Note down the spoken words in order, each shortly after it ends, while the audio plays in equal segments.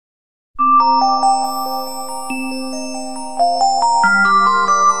It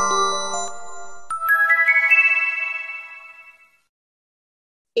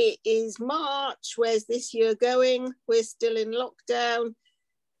is March. Where's this year going? We're still in lockdown.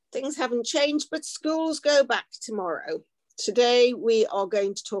 Things haven't changed, but schools go back tomorrow. Today, we are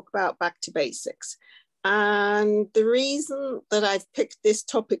going to talk about back to basics. And the reason that I've picked this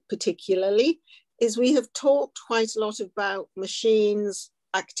topic particularly is we have talked quite a lot about machines,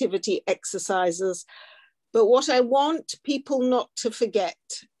 activity, exercises. But what I want people not to forget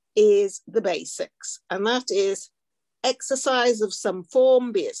is the basics. And that is exercise of some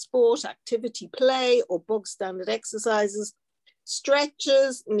form, be it sport, activity, play, or bog standard exercises.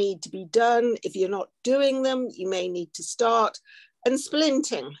 Stretches need to be done. If you're not doing them, you may need to start. And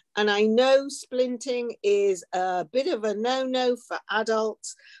splinting. And I know splinting is a bit of a no-no for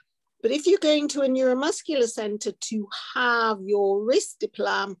adults, but if you're going to a neuromuscular center to have your wrist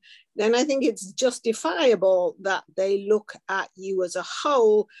deplam, then I think it's justifiable that they look at you as a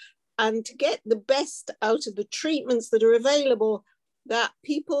whole. And to get the best out of the treatments that are available, that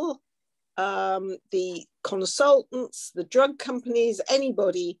people, the consultants, the drug companies,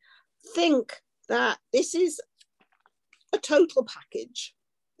 anybody think that this is a total package.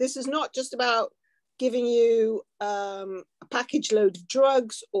 This is not just about giving you a package load of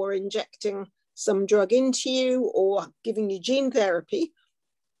drugs or injecting some drug into you or giving you gene therapy,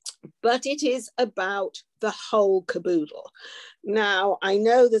 but it is about the whole caboodle. Now, I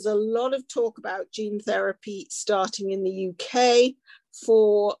know there's a lot of talk about gene therapy starting in the UK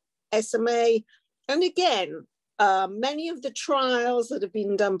for SMA. And again, many of the trials that have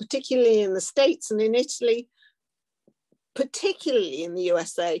been done, particularly in the States and in Italy, particularly in the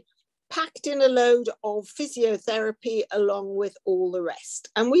USA, packed in a load of physiotherapy along with all the rest.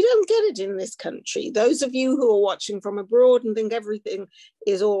 And we don't get it in this country. Those of you who are watching from abroad and think everything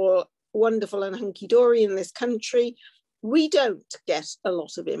is all wonderful and hunky-dory in this country, we don't get a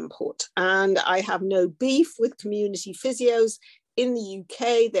lot of input. And I have no beef with community physios in the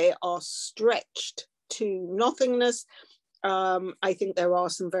UK. They are stretched to nothingness. I think there are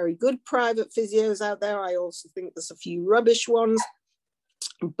some very good private physios out there. I also think there's a few rubbish ones.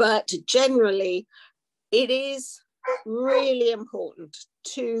 But generally, it is really important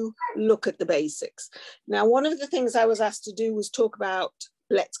to look at the basics. Now, one of the things I was asked to do was talk about,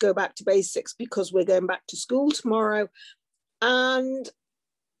 let's go back to basics because we're going back to school tomorrow. And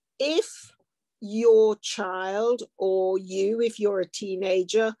if your child or you, if you're a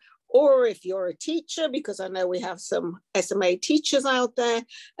teenager, or if you're a teacher, because I know we have some SMA teachers out there,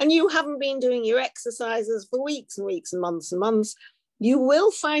 and you haven't been doing your exercises for weeks and weeks and months, you will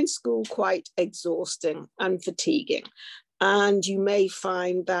find school quite exhausting and fatiguing. And you may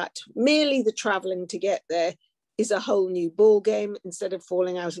find that merely the traveling to get there is a whole new ball game instead of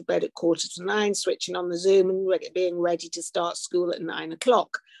falling out of bed at 8:45, switching on the Zoom and being ready to start school at 9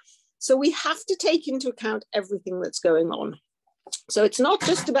 o'clock. So we have to take into account everything that's going on. So it's not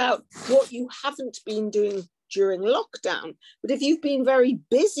just about what you haven't been doing during lockdown, but if you've been very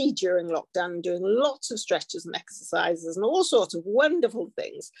busy during lockdown, doing lots of stretches and exercises and all sorts of wonderful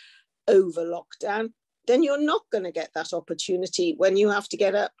things over lockdown, then you're not going to get that opportunity when you have to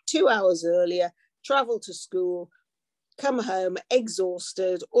get up 2 hours earlier, travel to school, come home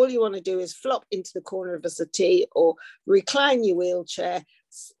exhausted. All you want to do is flop into the corner of a settee or recline your wheelchair,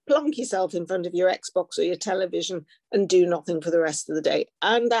 plonk yourself in front of your Xbox or your television and do nothing for the rest of the day.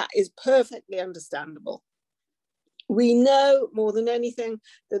 And that is perfectly understandable. We know more than anything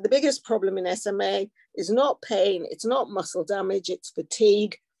that the biggest problem in SMA is not pain, it's not muscle damage, it's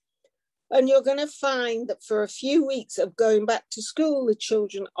fatigue. And you're going to find that for a few weeks of going back to school, the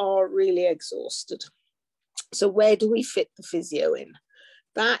children are really exhausted. So where do we fit the physio in?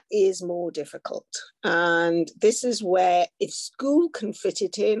 That is more difficult. And this is where, if school can fit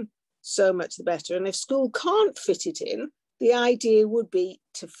it in, so much the better. And if school can't fit it in, the idea would be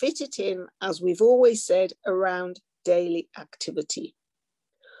to fit it in, as we've always said, around daily activity.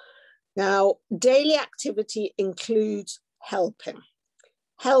 Now, daily activity includes helping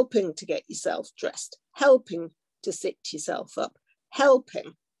to get yourself dressed, helping to sit yourself up,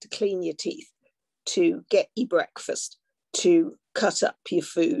 helping to clean your teeth, to get your breakfast, to cut up your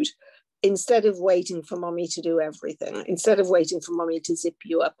food, instead of waiting for mommy to do everything, instead of waiting for mommy to zip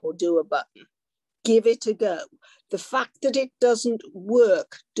you up or do a button. Give it a go. The fact that it doesn't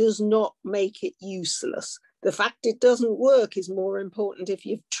work does not make it useless. The fact it doesn't work is more important if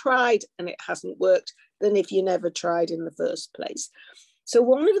you've tried and it hasn't worked than if you never tried in the first place. So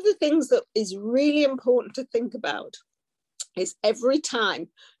one of the things that is really important to think about is every time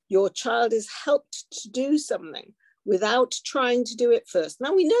your child is helped to do something, without trying to do it first.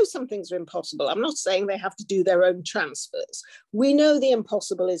 Now, we know some things are impossible. I'm not saying they have to do their own transfers. We know the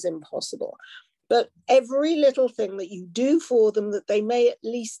impossible is impossible. But every little thing that you do for them that they may at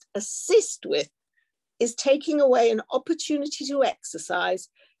least assist with is taking away an opportunity to exercise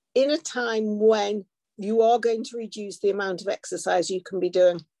in a time when you are going to reduce the amount of exercise you can be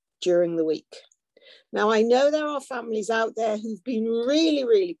doing during the week. Now, I know there are families out there who've been really,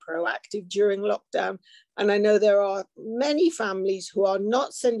 really proactive during lockdown. And I know there are many families who are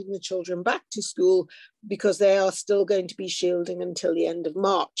not sending the children back to school because they are still going to be shielding until the end of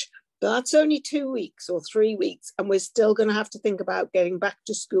March. But that's only 2 weeks or 3 weeks, and we're still going to have to think about getting back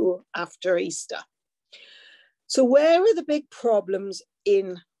to school after Easter. So where are the big problems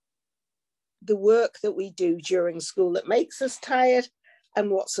in the work that we do during school that makes us tired,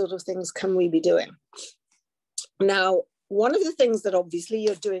 and what sort of things can we be doing? Now, one of the things that obviously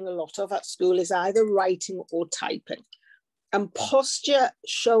you're doing a lot of at school is either writing or typing. And posture,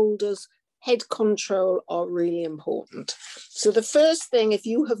 shoulders, head control are really important. So the first thing, if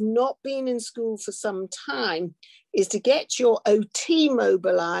you have not been in school for some time, is to get your OT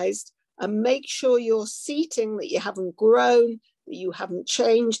mobilized and make sure you're seating, that you haven't grown, that you haven't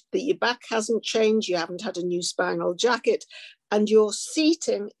changed, that your back hasn't changed, you haven't had a new spinal jacket, and your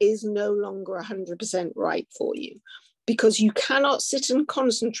seating is no longer 100% right for you. Because you cannot sit and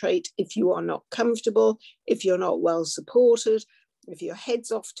concentrate if you are not comfortable, if you're not well supported, if your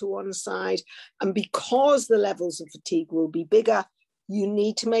head's off to one side. And because the levels of fatigue will be bigger, you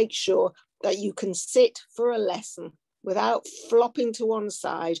need to make sure that you can sit for a lesson without flopping to one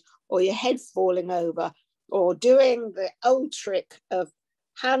side or your head falling over, or doing the old trick of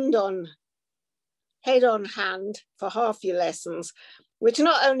head on hand for half your lessons, which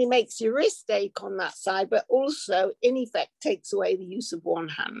not only makes your wrist ache on that side, but also in effect takes away the use of one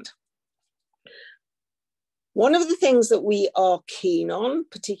hand. One of the things that we are keen on,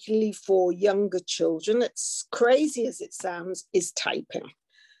 particularly for younger children, it's crazy as it sounds, is typing.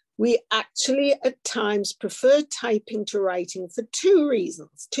 We actually at times prefer typing to writing for two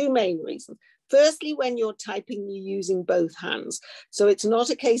main reasons. Firstly, when you're typing, you're using both hands. So it's not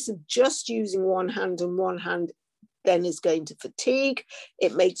a case of just using one hand, and one hand then is going to fatigue.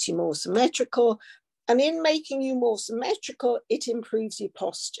 It makes you more symmetrical. And in making you more symmetrical, it improves your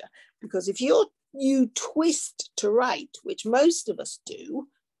posture. Because if you twist to write, which most of us do,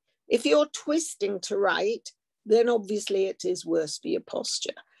 if you're twisting to write, then obviously it is worse for your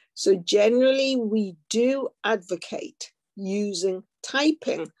posture. So generally, we do advocate using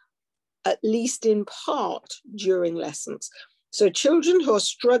typing, at least in part, during lessons. So children who are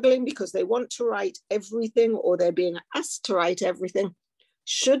struggling because they want to write everything, or they're being asked to write everything,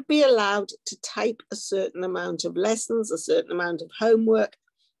 should be allowed to type a certain amount of lessons, a certain amount of homework,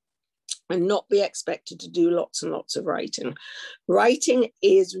 and not be expected to do lots and lots of writing. Writing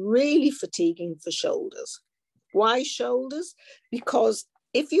is really fatiguing for shoulders. Why shoulders? Because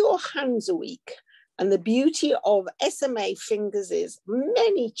if your hands are weak, and the beauty of SMA fingers is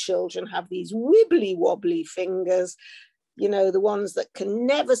many children have these wibbly wobbly fingers, you know, the ones that can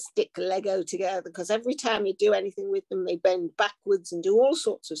never stick Lego together, because every time you do anything with them, they bend backwards and do all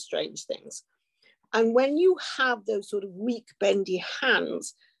sorts of strange things. And when you have those sort of weak, bendy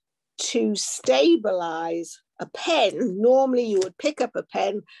hands, to stabilize a pen, normally you would pick up a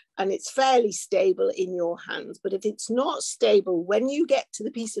pen and it's fairly stable in your hands. But if it's not stable, when you get to the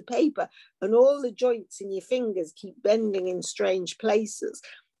piece of paper and all the joints in your fingers keep bending in strange places,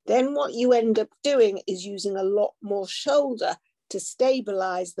 then what you end up doing is using a lot more shoulder to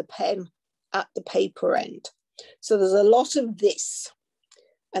stabilize the pen at the paper end. So there's a lot of this.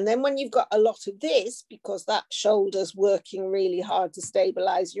 And then when you've got a lot of this, because that shoulder's working really hard to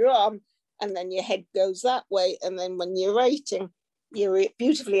stabilize your arm, and then your head goes that way, and then when you're writing, you're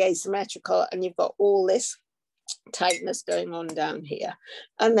beautifully asymmetrical, and you've got all this tightness going on down here.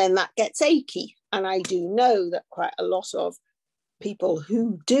 And then that gets achy. And I do know that quite a lot of people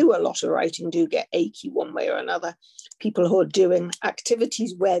who do a lot of writing do get achy one way or another. People who are doing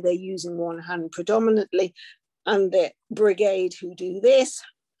activities where they're using one hand predominantly, and the brigade who do this,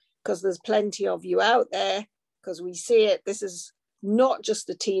 because there's plenty of you out there, because we see it. This is not just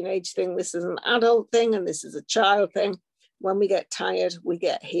a teenage thing. This is an adult thing, and this is a child thing. When we get tired, we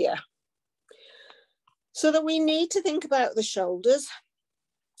get here. So that we need to think about the shoulders.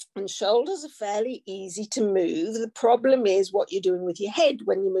 And shoulders are fairly easy to move. The problem is what you're doing with your head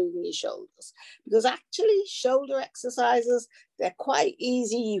when you're moving your shoulders. Because actually, shoulder exercises, they're quite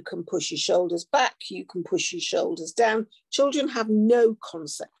easy. You can push your shoulders back, you can push your shoulders down. Children have no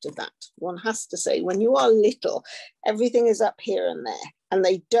concept of that. One has to say, when you are little, everything is up here and there. And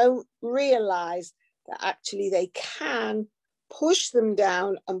they don't realize that actually they can push them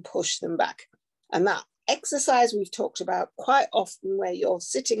down and push them back. And that exercise we've talked about quite often, where you're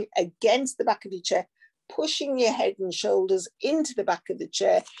sitting against the back of your chair, pushing your head and shoulders into the back of the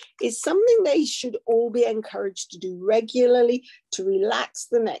chair, is something they should all be encouraged to do regularly to relax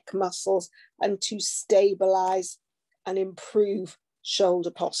the neck muscles and to stabilize and improve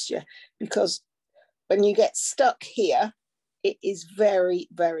shoulder posture. Because when you get stuck here, it is very,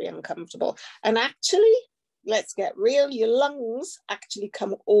 very uncomfortable. And actually, let's get real, your lungs actually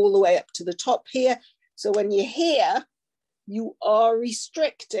come all the way up to the top here. So when you're here, you are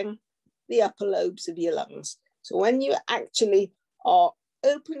restricting the upper lobes of your lungs. So when you actually are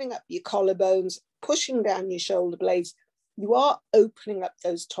opening up your collarbones, pushing down your shoulder blades, you are opening up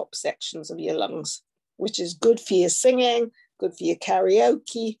those top sections of your lungs, which is good for your singing, good for your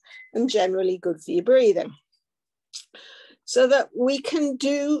karaoke, and generally good for your breathing. So that we can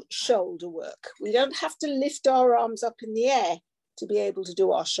do shoulder work. We don't have to lift our arms up in the air to be able to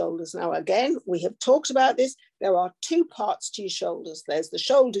do our shoulders. Now, again, we have talked about this. There are two parts to your shoulders. There's the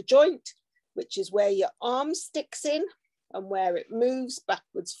shoulder joint, which is where your arm sticks in and where it moves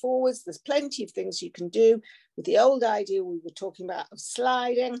backwards, forwards. There's plenty of things you can do with the old idea we were talking about of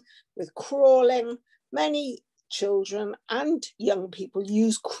sliding, with crawling. Many children and young people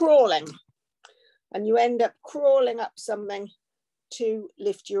use crawling. And you end up crawling up something to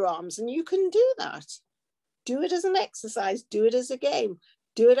lift your arms. And you can do that. Do it as an exercise. Do it as a game.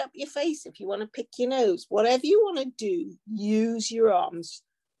 Do it up your face if you want to pick your nose. Whatever you want to do, use your arms.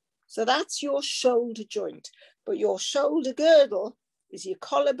 So that's your shoulder joint. But your shoulder girdle is your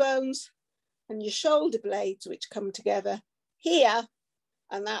collarbones and your shoulder blades, which come together here.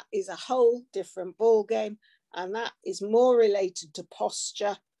 And that is a whole different ball game. And that is more related to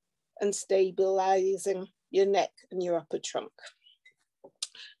posture and stabilizing your neck and your upper trunk.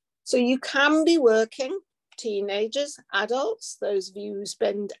 So you can be working, teenagers, adults, those of you who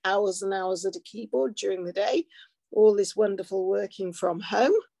spend hours and hours at a keyboard during the day, all this wonderful working from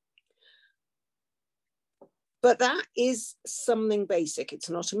home. But that is something basic. It's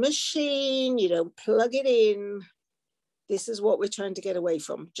not a machine, you don't plug it in. This is what we're trying to get away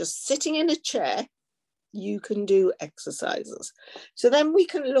from. Just sitting in a chair, you can do exercises. So then we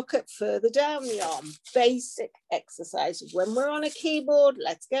can look at further down the arm, basic exercises. When we're on a keyboard,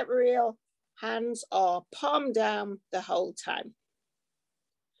 let's get real, hands are palm down the whole time.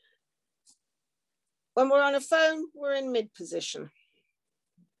 When we're on a phone, we're in mid position.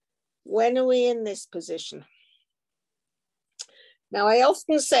 When are we in this position? Now, I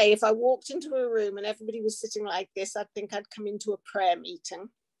often say if I walked into a room and everybody was sitting like this, I'd think I'd come into a prayer meeting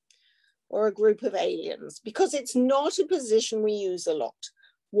or a group of aliens, because it's not a position we use a lot.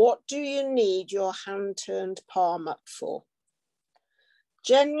 What do you need your hand turned palm up for?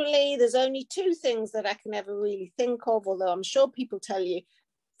 Generally, there's only two things that I can ever really think of, although I'm sure people tell you,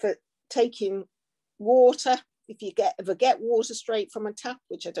 for taking water, if you ever get water straight from a tap,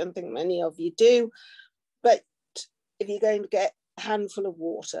 which I don't think many of you do, but if you're going to get a handful of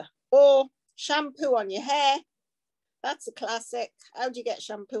water, or shampoo on your hair. That's a classic. How do you get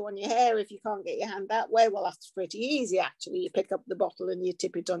shampoo on your hair if you can't get your hand that way? Well, that's pretty easy, actually. You pick up the bottle and you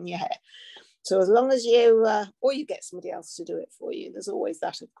tip it on your hair. So as long as you, or you get somebody else to do it for you. There's always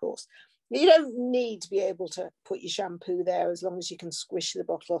that, of course. You don't need to be able to put your shampoo there as long as you can squish the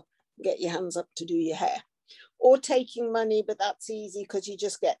bottle and get your hands up to do your hair. Or taking money, but that's easy because you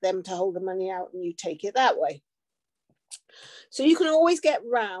just get them to hold the money out and you take it that way. So you can always get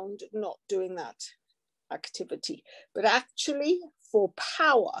round not doing that activity, but actually for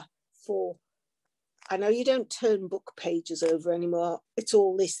power, for, I know you don't turn book pages over anymore, it's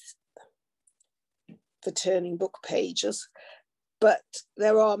all this for turning book pages, but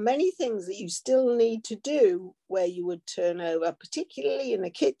there are many things that you still need to do where you would turn over, particularly in the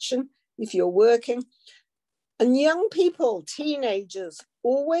kitchen if you're working. And young people, teenagers,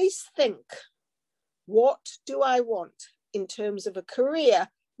 always think, what do I want in terms of a career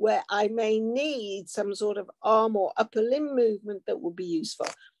where I may need some sort of arm or upper limb movement that would be useful?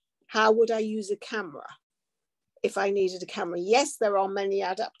 How would I use a camera if I needed a camera? Yes, there are many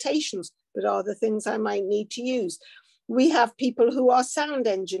adaptations, but are there things I might need to use? We have people who are sound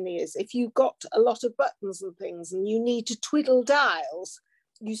engineers. If you've got a lot of buttons and things and you need to twiddle dials,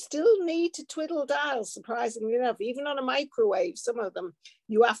 you still need to twiddle dials, surprisingly enough. Even on a microwave, some of them,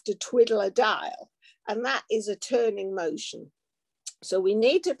 you have to twiddle a dial, and that is a turning motion. So we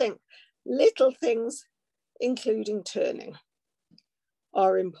need to think little things, including turning,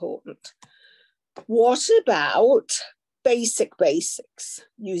 are important. What about basics?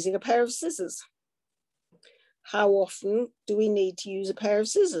 Using a pair of scissors. How often do we need to use a pair of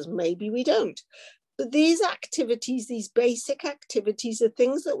scissors? Maybe we don't. But these activities, these basic activities, are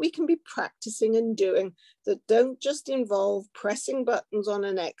things that we can be practicing and doing that don't just involve pressing buttons on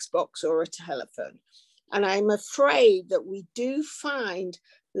an Xbox or a telephone. And I'm afraid that we do find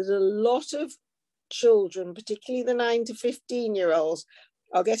that a lot of children, particularly the 9 to 15-year-olds,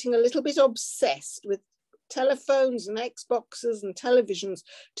 are getting a little bit obsessed with telephones and Xboxes and televisions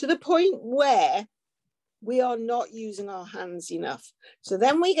to the point where we are not using our hands enough. So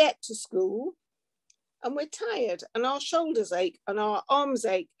then we get to school and we're tired and our shoulders ache and our arms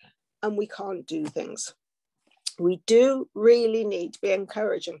ache and we can't do things. We do really need to be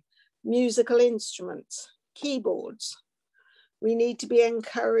encouraging musical instruments, keyboards. We need to be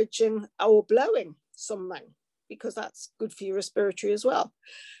encouraging or blowing something, because that's good for your respiratory as well.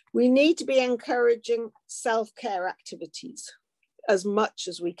 We need to be encouraging self-care activities as much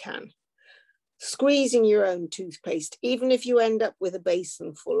as we can. Squeezing your own toothpaste, even if you end up with a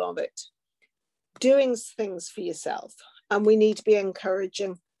basin full of it. Doing things for yourself. And we need to be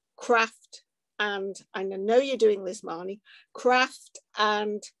encouraging craft, and I know you're doing this, Marnie, craft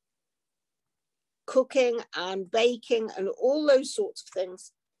and cooking and baking and all those sorts of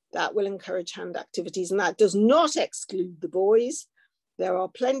things that will encourage hand activities. And that does not exclude the boys. There are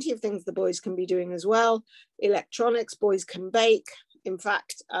plenty of things the boys can be doing as well. Electronics, boys can bake. In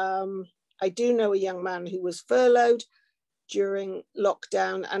fact, I do know a young man who was furloughed during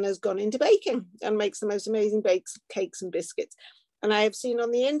lockdown and has gone into baking and makes the most amazing cakes and biscuits. And I have seen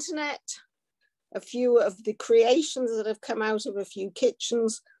on the internet a few of the creations that have come out of a few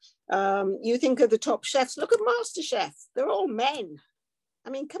kitchens. You think of the top chefs, look at MasterChef, they're all men. I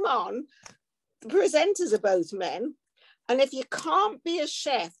mean, come on, the presenters are both men. And if you can't be a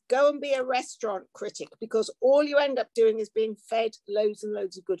chef, go and be a restaurant critic, because all you end up doing is being fed loads and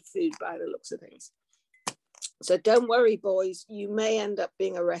loads of good food by the looks of things. So don't worry, boys, you may end up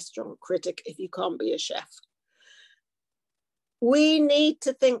being a restaurant critic if you can't be a chef. We need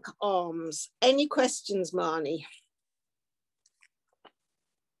to think arms. Any questions, Marnie?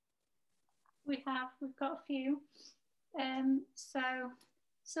 We've got a few. So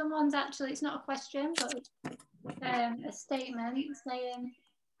someone's actually, it's not a question, but a statement saying,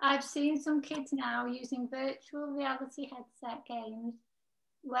 I've seen some kids now using virtual reality headset games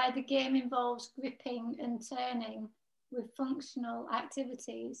where the game involves gripping and turning with functional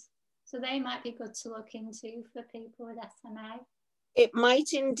activities. So they might be good to look into for people with SMA. It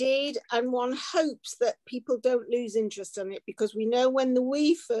might indeed, and one hopes that people don't lose interest in it, because we know when the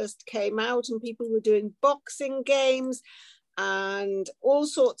Wii first came out and people were doing boxing games and all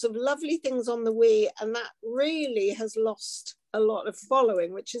sorts of lovely things on the Wii, and that really has lost a lot of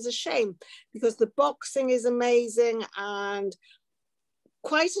following, which is a shame, because the boxing is amazing and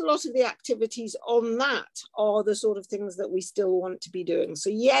quite a lot of the activities on that are the sort of things that we still want to be doing.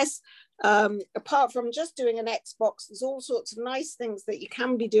 So yes, apart from just doing an Xbox, there's all sorts of nice things that you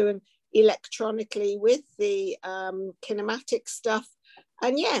can be doing electronically with the kinematic stuff.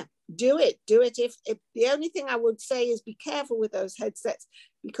 And yeah, do it. If the only thing I would say is be careful with those headsets,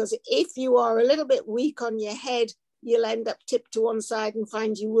 because if you are a little bit weak on your head, you'll end up tipped to one side and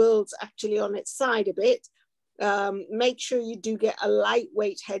find your world's actually on its side a bit. Make sure you do get a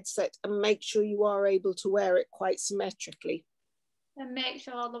lightweight headset and make sure you are able to wear it quite symmetrically. And make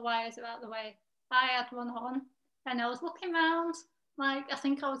sure all the wires are out the way. I had one on and I was looking around, like I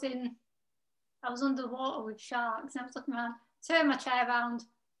think I was underwater with sharks, and I was looking around, turned my chair around,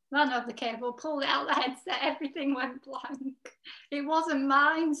 ran over the cable, pulled it out the headset, everything went blank. It wasn't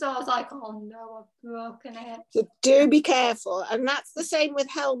mine, so I was like, oh no, I've broken it. So do be careful. And that's the same with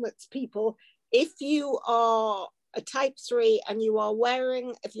helmets, people. If you are a type 3 and you are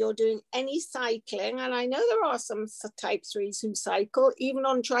wearing, if you're doing any cycling, and I know there are some type 3s who cycle, even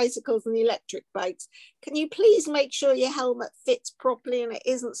on tricycles and electric bikes, can you please make sure your helmet fits properly and it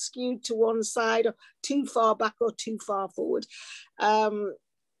isn't skewed to one side or too far back or too far forward?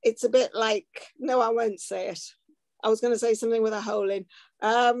 It's a bit like, no, I won't say it. I was going to say something with a hole in.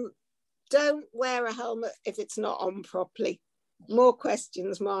 Don't wear a helmet if it's not on properly. More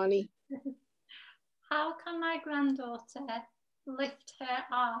questions, Marnie. How can my granddaughter lift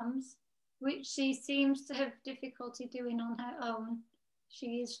her arms, which she seems to have difficulty doing on her own?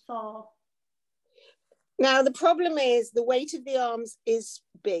 She is 4. Now, the problem is the weight of the arms is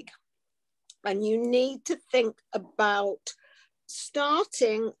big, and you need to think about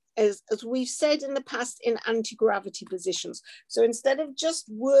starting, as we've said in the past, in anti-gravity positions. So instead of just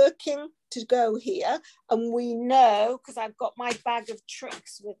working to go here, and we know, because I've got my bag of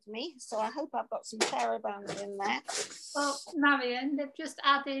tricks with me, so I hope I've got some TheraBand in there. Well, Marion, they've just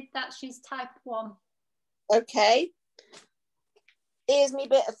added that she's type 1. Okay. Here's me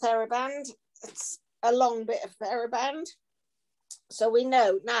bit of TheraBand. It's a long bit of TheraBand. So we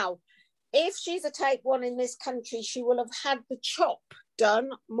know now, if she's a type 1 in this country, she will have had the chop done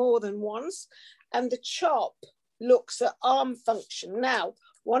more than once. And the chop looks at arm function. Now,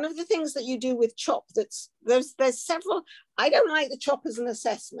 one of the things that you do with chop, there's several, I don't like the chop as an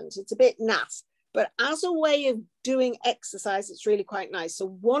assessment. It's a bit naff, but as a way of doing exercise, it's really quite nice. So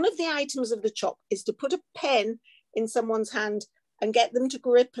one of the items of the chop is to put a pen in someone's hand and get them to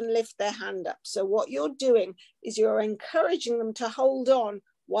grip and lift their hand up. So what you're doing is you're encouraging them to hold on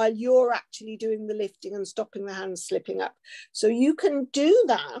while you're actually doing the lifting and stopping the hand slipping up. So you can do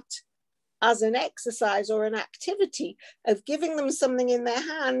that as an exercise or an activity of giving them something in their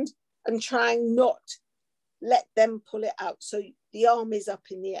hand and trying not let them pull it out. So the arm is up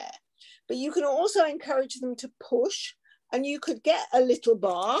in the air. But you can also encourage them to push, and you could get a little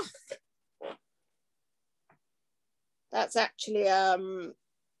bar. That's actually a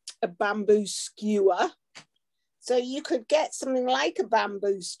bamboo skewer. So you could get something like a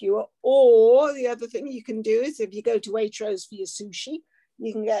bamboo skewer, or the other thing you can do is if you go to Waitrose for your sushi,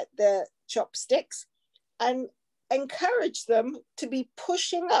 you can get the chopsticks and encourage them to be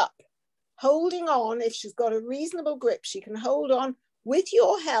pushing up, holding on. If she's got a reasonable grip, she can hold on with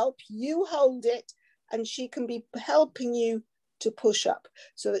your help. You hold it and she can be helping you to push up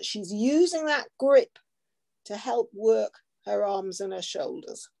so that she's using that grip to help work her arms and her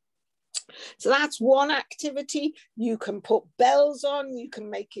shoulders. So that's one activity. You can put bells on, you can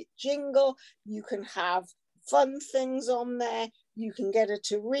make it jingle, you can have fun things on there, you can get her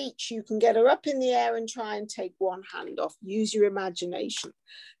to reach, you can get her up in the air and try and take one hand off. Use your imagination.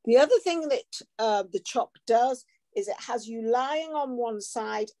 The other thing that the chop does is it has you lying on one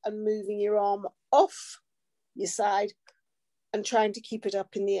side and moving your arm off your side and trying to keep it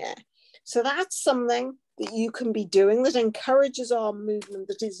up in the air. So that's something that you can be doing that encourages arm movement,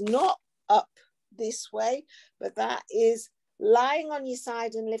 that is not up this way, but that is lying on your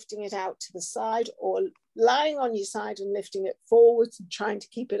side and lifting it out to the side, or lying on your side and lifting it forwards and trying to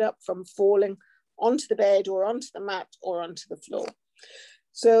keep it up from falling onto the bed or onto the mat or onto the floor.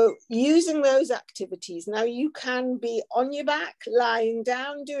 So using those activities. Now you can be on your back, lying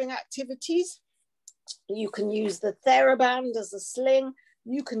down, doing activities. You can use the TheraBand as a sling.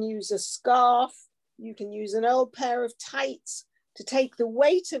 You can use a scarf. You can use an old pair of tights to take the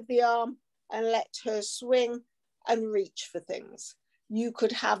weight of the arm and let her swing and reach for things. You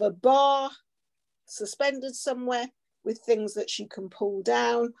could have a bar suspended somewhere with things that she can pull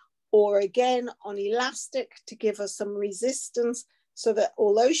down, or again on elastic to give her some resistance, so that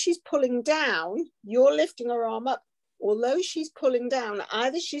although she's pulling down, you're lifting her arm up. Although she's pulling down,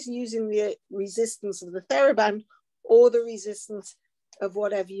 either she's using the resistance of the TheraBand or the resistance of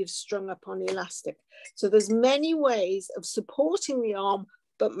whatever you've strung up on elastic. So there's many ways of supporting the arm,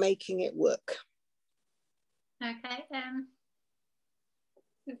 but making it work. Okay,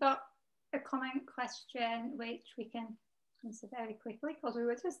 we've got a comment question which we can answer very quickly because we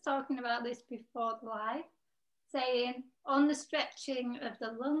were just talking about this before the live, saying on the stretching of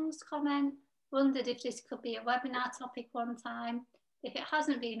the lungs comment, wondered if this could be a webinar topic one time. If it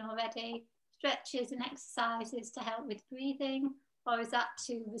hasn't been already, stretches and exercises to help with breathing, or is that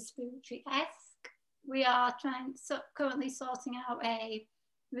too respiratory-esque? We are currently sorting out a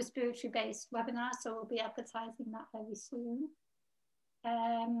respiratory-based webinar, so we'll be advertising that very soon.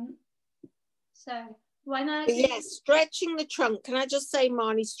 So when yes, stretching the trunk. Can I just say,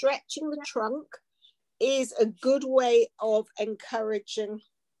 Marnie, stretching the trunk is a good way of encouraging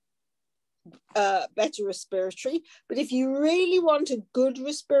better respiratory. But if you really want a good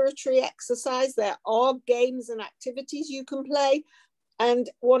respiratory exercise, there are games and activities you can play. And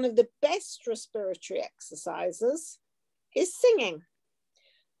one of the best respiratory exercises is singing.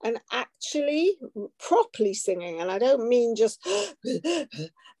 And actually properly singing. And I don't mean just,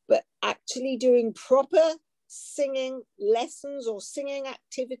 but actually doing proper singing lessons or singing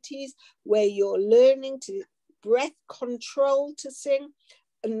activities where you're learning to breath control to sing.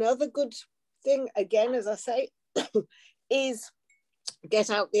 Another good thing, again, as I say, is get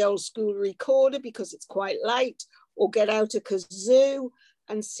out the old school recorder because it's quite light, or get out a kazoo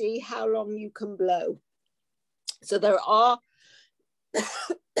and see how long you can blow. So there are,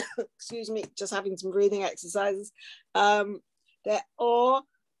 excuse me, just having some breathing exercises. There are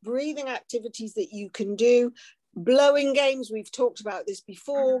breathing activities that you can do. Blowing games, we've talked about this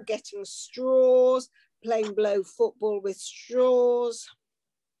before, getting straws, playing blow football with straws.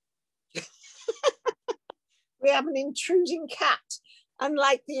 We have an intruding cat,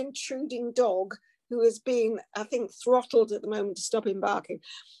 unlike the intruding dog, who has been, I think, throttled at the moment to stop him barking.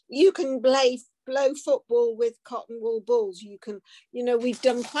 You can play blow football with cotton wool balls. You can, you know, we've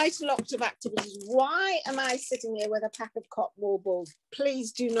done quite a lot of activities. Why am I sitting here with a pack of cotton wool balls?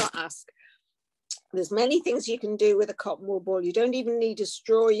 Please do not ask. There's many things you can do with a cotton wool ball. You don't even need a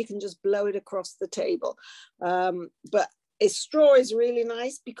straw. You can just blow it across the table. But a straw is really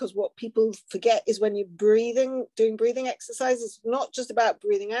nice, because what people forget is when you're breathing, doing breathing exercises, it's not just about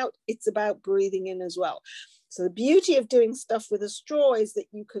breathing out, it's about breathing in as well. So the beauty of doing stuff with a straw is that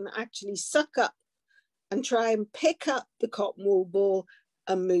you can actually suck up and try and pick up the cotton wool ball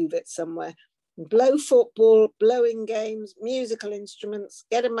and move it somewhere. Blow football, blowing games, musical instruments,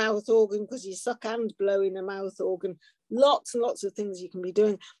 get a mouth organ, because you suck and blow in a mouth organ. Lots and lots of things you can be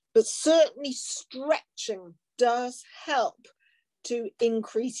doing, but certainly stretching does help to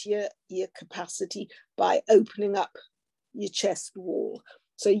increase your capacity by opening up your chest wall.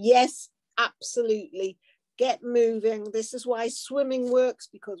 So yes, absolutely, get moving. This is why swimming works,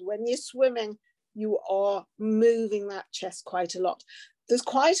 because when you're swimming, you are moving that chest quite a lot. There's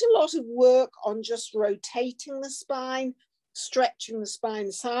quite a lot of work on just rotating the spine, stretching the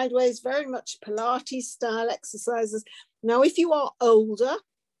spine sideways, very much Pilates style exercises. Now, if you are older,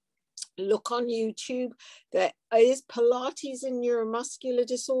 look on YouTube. There is Pilates in neuromuscular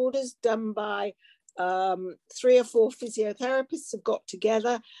disorders, done by 3 or 4 physiotherapists have got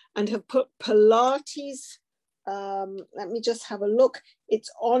together and have put Pilates. Let me just have a look.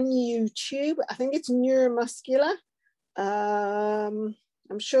 It's on YouTube. I think it's neuromuscular.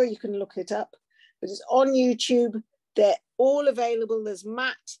 I'm sure you can look it up, but it's on YouTube. They're all available. There's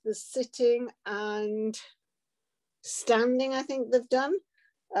mat, there's sitting and standing, I think they've done.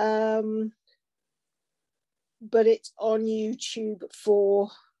 But it's on YouTube for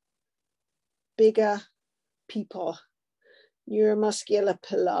bigger people. Neuromuscular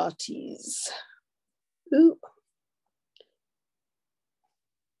Pilates. Ooh.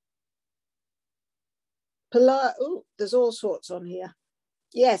 Oh, there's all sorts on here.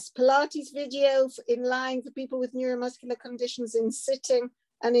 Yes, Pilates video in line for people with neuromuscular conditions in sitting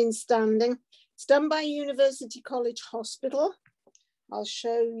and in standing. It's done by University College Hospital. I'll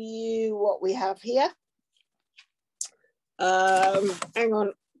show you what we have here. Hang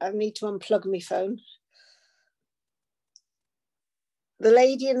on, I need to unplug my phone. The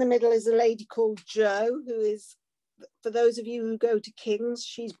lady in the middle is a lady called Jo, who is, for those of you who go to King's,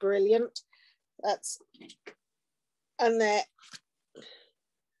 she's brilliant. And there.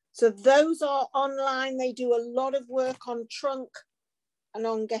 So those are online. They do a lot of work on trunk and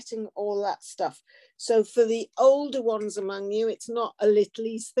on getting all that stuff. So for the older ones among you, it's not a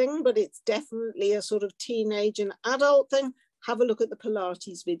littlies thing, but it's definitely a sort of teenage and adult thing. Have a look at the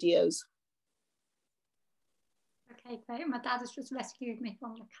Pilates videos. Okay, great. My dad has just rescued me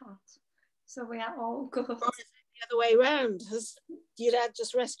from the cat. So we are all good. Or is it the other way around? Has your dad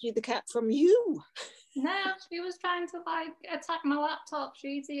just rescued the cat from you? No, she was trying to like attack my laptop.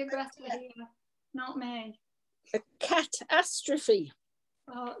 She's the aggressor here, not me. A catastrophe.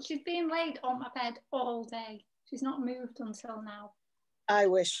 Oh, she's been laid on my bed all day. She's not moved until now. I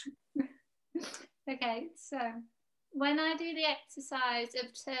wish. Okay, so when I do the exercise of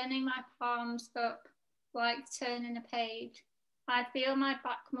turning my palms up, like turning a page, I feel my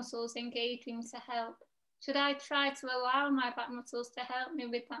back muscles engaging to help. Should I try to allow my back muscles to help me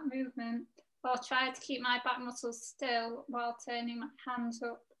with that movement, or try to keep my back muscles still while turning my hands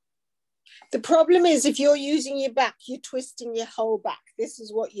up? The problem is, if you're using your back, you're twisting your whole back. This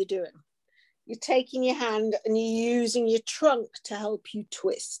is what you're doing. You're taking your hand and you're using your trunk to help you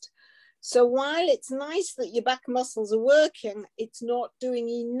twist. So while it's nice that your back muscles are working, it's not doing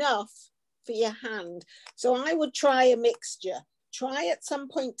enough for your hand. So I would try a mixture. Try at some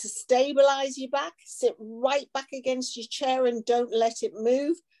point to stabilize your back, sit right back against your chair and don't let it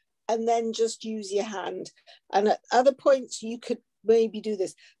move, and then just use your hand. And at other points you could maybe do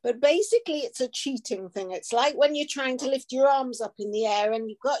this, but basically it's a cheating thing. It's like when you're trying to lift your arms up in the air and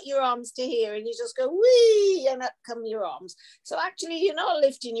you've got your arms to here and you just go wee and up come your arms. So actually you're not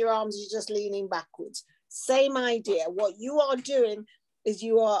lifting your arms, you're just leaning backwards. Same idea. What you are doing is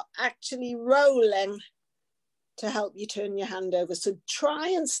you are actually rolling to help you turn your hand over. So try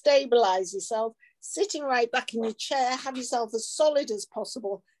and stabilize yourself, sitting right back in your chair, have yourself as solid as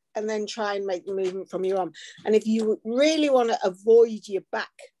possible, and then try and make the movement from your arm. And if you really want to avoid your back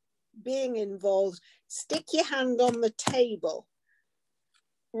being involved, stick your hand on the table,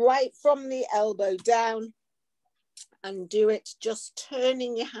 right from the elbow down, and do it just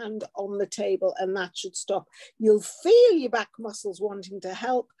turning your hand on the table, and that should stop. You'll feel your back muscles wanting to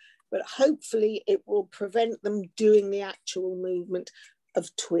help, but hopefully it will prevent them doing the actual movement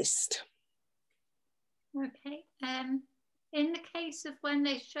of twist. Okay. In the case of when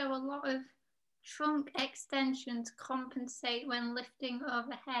they show a lot of trunk extension to compensate when lifting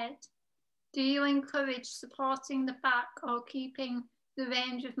overhead? Do you encourage supporting the back or keeping the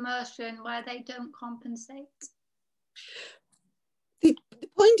range of motion where they don't compensate? The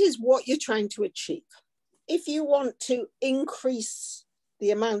point is what you're trying to achieve. If you want to increase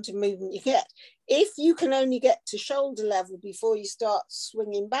the amount of movement you get, if you can only get to shoulder level before you start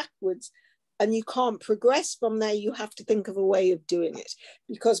swinging backwards and you can't progress from there, you have to think of a way of doing it,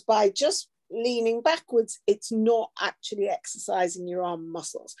 because by just leaning backwards, it's not actually exercising your arm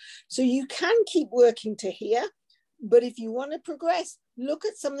muscles. So you can keep working to here, but if you want to progress, look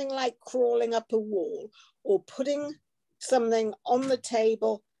at something like crawling up a wall or putting something on the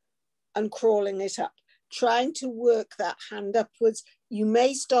table and crawling it up, trying to work that hand upwards. You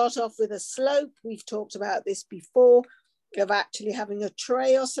may start off with a slope. We've talked about this before, of actually having a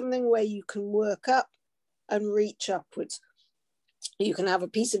tray or something where you can work up and reach upwards. You can have a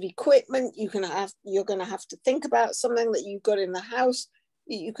piece of equipment. You're going to have to think about something that you've got in the house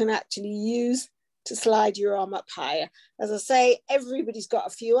that you can actually use to slide your arm up higher. As I say, everybody's got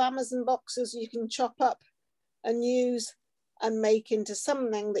a few Amazon boxes you can chop up and use and make into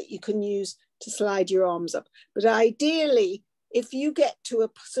something that you can use to slide your arms up. But ideally, if you get to a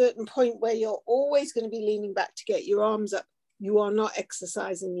certain point where you're always going to be leaning back to get your arms up, you are not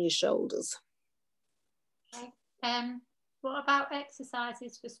exercising your shoulders. Okay. What about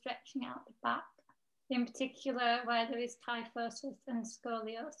exercises for stretching out the back, in particular where there is kyphosis and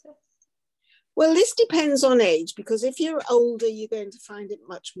scoliosis? Well, this depends on age, because if you're older, you're going to find it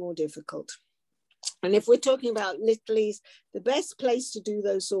much more difficult. And if we're talking about littlies, the best place to do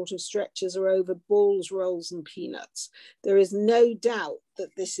those sort of stretches are over balls, rolls, and peanuts. There is no doubt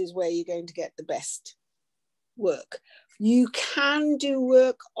that this is where you're going to get the best work. You can do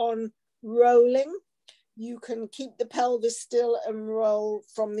work on rolling. You can keep the pelvis still and roll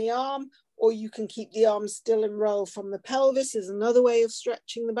from the arm, or you can keep the arm still and roll from the pelvis is another way of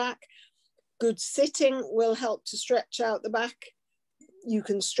stretching the back. Good sitting will help to stretch out the back. You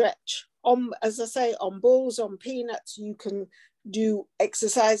can stretch on, as I say, on balls, on peanuts. You can do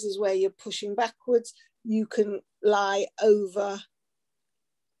exercises where you're pushing backwards. You can lie over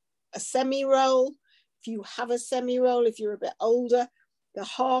a semi-roll. If you have a semi-roll, if you're a bit older, the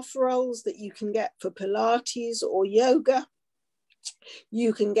half rolls that you can get for Pilates or yoga.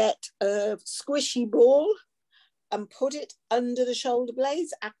 You can get a squishy ball and put it under the shoulder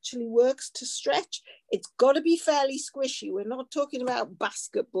blades, actually works to stretch. It's got to be fairly squishy. We're not talking about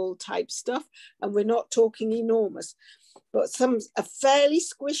basketball type stuff, and we're not talking enormous, but a fairly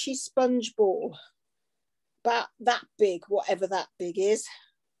squishy sponge ball, about that big, whatever that big is.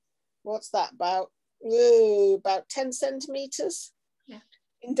 What's that about? Ooh, about 10 centimeters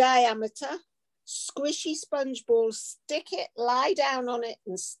in diameter. Squishy sponge ball, stick it, lie down on it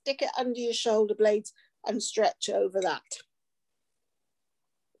and stick it under your shoulder blades and stretch over that.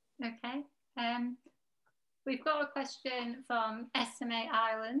 Okay. We've got a question from SMA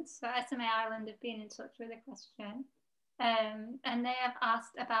Ireland. So SMA Ireland have been in touch with a question, and they have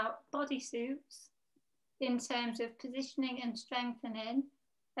asked about bodysuits in terms of positioning and strengthening.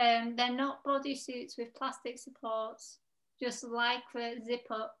 They're not bodysuits with plastic supports, just lycra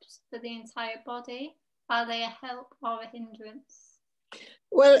zip-ups for the entire body. Are they a help or a hindrance?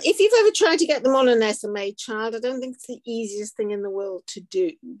 Well, if you've ever tried to get them on an SMA child, I don't think it's the easiest thing in the world to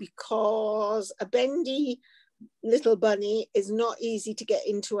do, because a bendy little bunny is not easy to get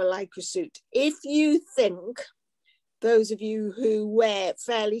into a lycra suit. If you think, those of you who wear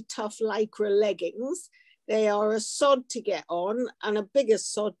fairly tough lycra leggings, they are a sod to get on and a bigger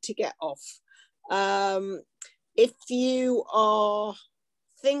sod to get off. If you are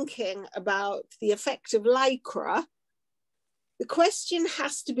thinking about the effect of lycra, the question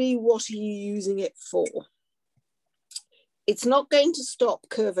has to be, what are you using it for? It's not going to stop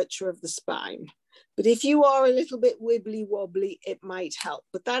curvature of the spine, but if you are a little bit wibbly wobbly, it might help.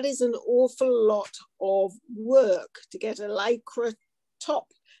 But that is an awful lot of work to get a lycra top.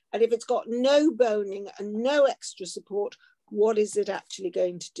 And if it's got no boning and no extra support, what is it actually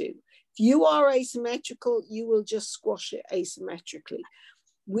going to do? If you are asymmetrical, you will just squash it asymmetrically.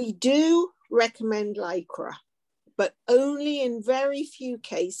 We do recommend lycra, but only in very few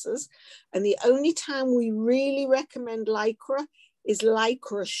cases. And the only time we really recommend lycra is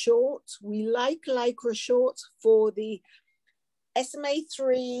lycra shorts. We like lycra shorts for the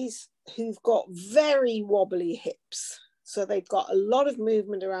SMA3s who've got very wobbly hips. So they've got a lot of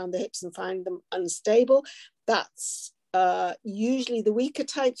movement around the hips and find them unstable. That's usually the weaker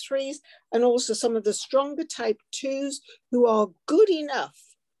type 3s, and also some of the stronger type 2s who are good enough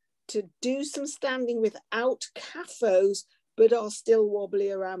to do some standing without CAFOs, but are still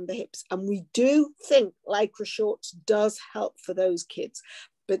wobbly around the hips. And we do think Lycra shorts does help for those kids.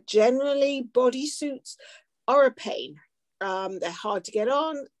 But generally, bodysuits are a pain. They're hard to get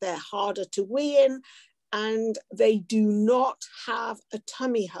on, they're harder to wee in, and they do not have a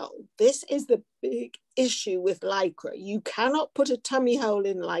tummy hole. This is the big issue with Lycra. You cannot put a tummy hole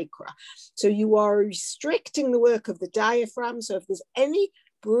in Lycra. So you are restricting the work of the diaphragm. So if there's any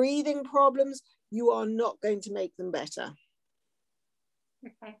breathing problems, you are not going to make them better.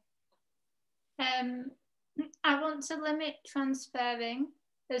 Okay. I want to limit transferring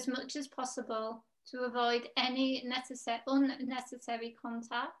as much as possible to avoid any unnecessary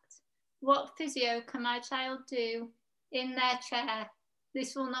contact. What physio can my child do in their chair?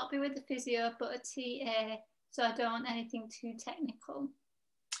 This will not be with the physio, but a TA, so I don't want anything too technical.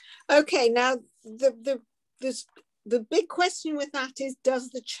 Okay, now the big question with that is, does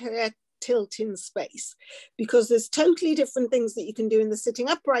the chair tilt in space? Because there's totally different things that you can do in the sitting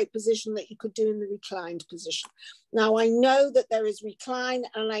upright position that you could do in the reclined position. Now, I know that there is recline,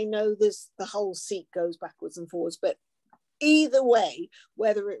 and I know the whole seat goes backwards and forwards, but either way,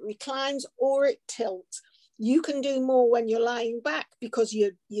 whether it reclines or it tilts, you can do more when you're lying back because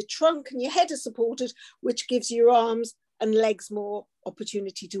your trunk and your head are supported, which gives your arms and legs more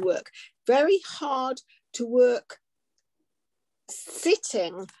opportunity to work. Very hard to work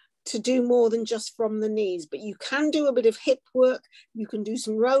sitting to do more than just from the knees, but you can do a bit of hip work. You can do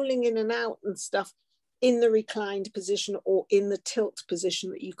some rolling in and out and stuff in the reclined position or in the tilt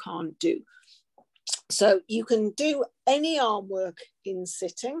position that you can't do. So you can do any arm work in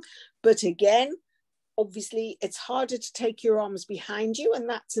sitting, but again, obviously it's harder to take your arms behind you, and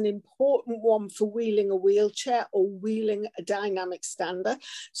that's an important one for wheeling a wheelchair or wheeling a dynamic stander.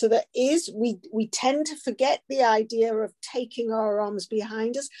 So we tend to forget the idea of taking our arms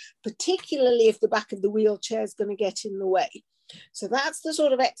behind us, particularly if the back of the wheelchair is going to get in the way. So that's the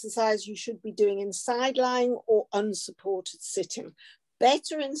sort of exercise you should be doing in side lying or unsupported sitting.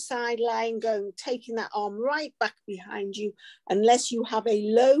 Better in side lying, taking that arm right back behind you, unless you have a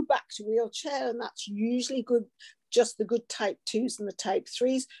low backed wheelchair, and that's usually good, just the good type 2s and the type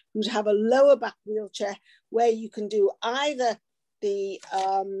 3s, who'd have a lower back wheelchair where you can do either the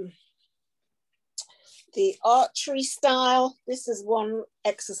archery style. This is one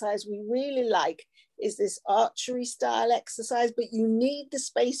exercise we really like, is this archery style exercise, but you need the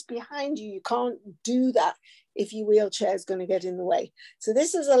space behind you. You can't do that if your wheelchair is going to get in the way. So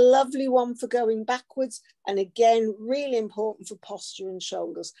this is a lovely one for going backwards, and again, really important for posture and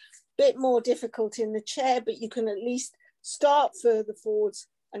shoulders. Bit more difficult in the chair, but you can at least start further forwards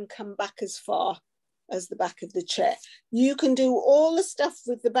and come back as far as the back of the chair. You can do all the stuff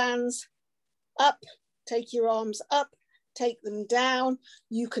with the bands up, take your arms up, take them down.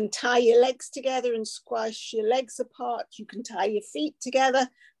 You can tie your legs together and squash your legs apart. You can tie your feet together,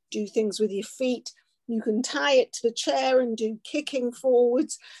 do things with your feet. You can tie it to the chair and do kicking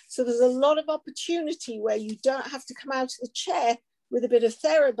forwards. So there's a lot of opportunity where you don't have to come out of the chair with a bit of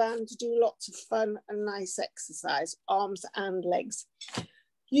TheraBand to do lots of fun and nice exercise, arms and legs.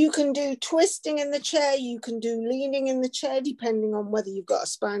 You can do twisting in the chair. You can do leaning in the chair, depending on whether you've got a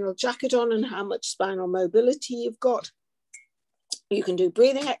spinal jacket on and how much spinal mobility you've got. You can do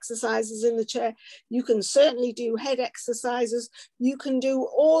breathing exercises in the chair. You can certainly do head exercises. You can do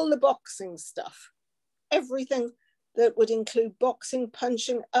all the boxing stuff. Everything that would include boxing,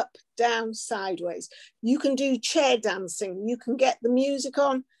 punching, up, down, sideways. You can do chair dancing. You can get the music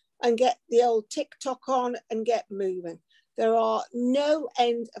on and get the old TikTok on and get moving. There are no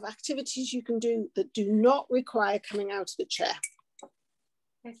end of activities you can do that do not require coming out of the chair.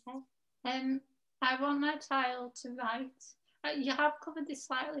 Okay. I want my child to write. You have covered this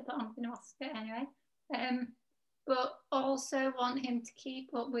slightly, but I'm going to ask it anyway. But also want him to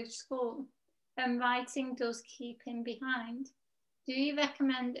keep up with school. And writing does keep him behind. Do you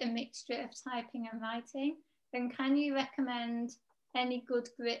recommend a mixture of typing and writing? And can you recommend any good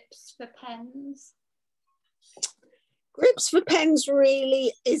grips for pens? Grips for pens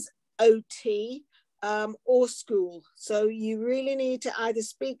really is OT or school. So you really need to either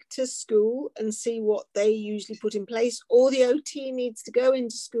speak to school and see what they usually put in place, or the OT needs to go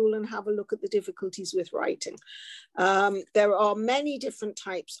into school and have a look at the difficulties with writing. There are many different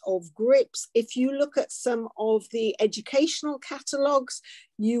types of grips. If you look at some of the educational catalogues,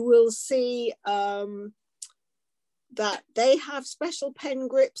 you will see that they have special pen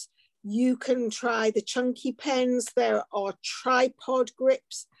grips. You can try the chunky pens. There are tripod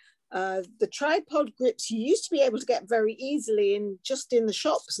grips. The tripod grips you used to be able to get very easily in the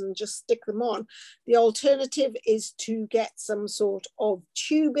shops and just stick them on. The alternative is to get some sort of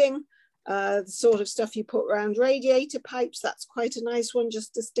tubing The sort of stuff you put around radiator pipes, that's quite a nice one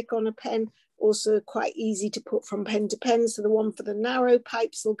just to stick on a pen. Also quite easy to put from pen to pen. So the one for the narrow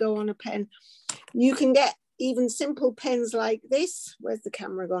pipes will go on a pen. You can get even simple pens like this. Where's the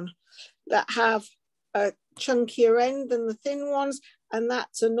camera gone? That have a chunkier end than the thin ones. And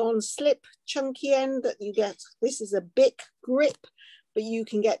that's a non-slip chunky end that you get. This is a Bic grip, but you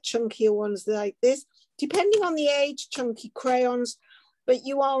can get chunkier ones like this. Depending on the age, chunky crayons. But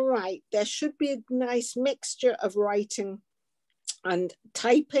you are right, there should be a nice mixture of writing and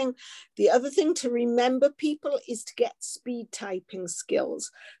typing. The other thing to remember, people, is to get speed typing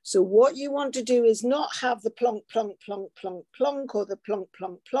skills. So what you want to do is not have the plonk, plonk, plonk, plonk, plonk, or the plonk,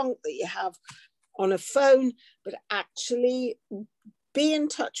 plonk, plonk that you have on a phone, but actually be in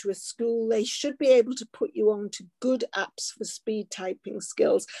touch with school. They should be able to put you on to good apps for speed typing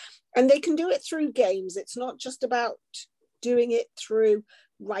skills. And they can do it through games. It's not just about doing it through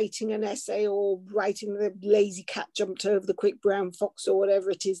writing an essay or writing the lazy cat jumped over the quick brown fox or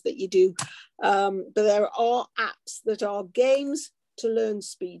whatever it is that you do. But there are apps that are games to learn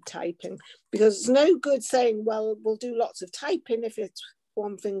speed typing, because it's no good saying, well, we'll do lots of typing if it's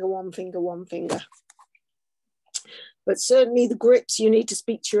one finger, one finger, one finger. But certainly the grips, you need to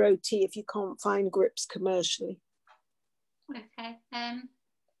speak to your OT if you can't find grips commercially. Okay.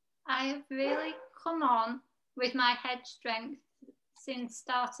 I have really come on with my head strength since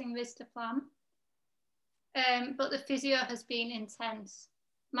starting Vistaplan, but the physio has been intense.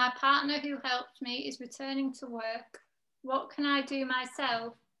 My partner who helped me is returning to work. What can I do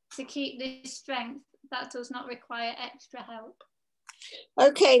myself to keep this strength that does not require extra help?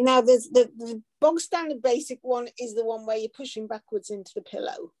 Okay, now there's the bog standard basic one is the one where you're pushing backwards into the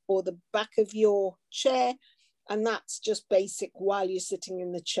pillow or the back of your chair. And that's just basic while you're sitting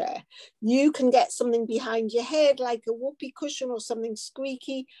in the chair. You can get something behind your head, like a whoopee cushion or something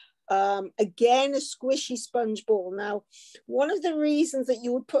squeaky. Again, a squishy sponge ball. Now, one of the reasons that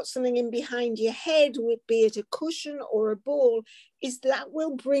you would put something in behind your head, be it a cushion or a ball, is that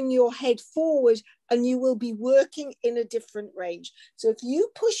will bring your head forward and you will be working in a different range. So if you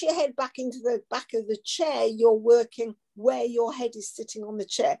push your head back into the back of the chair, you're working where your head is sitting on the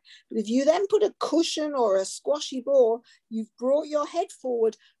chair. But if you then put a cushion or a squashy ball, you've brought your head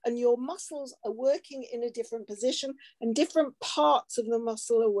forward and your muscles are working in a different position and different parts of the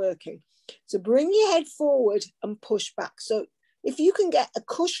muscle are working. So bring your head forward and push back. So if you can get a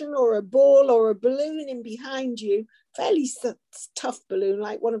cushion or a ball or a balloon in behind you, fairly tough balloon,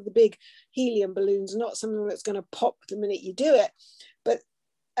 like one of the big helium balloons, not something that's going to pop the minute you do it,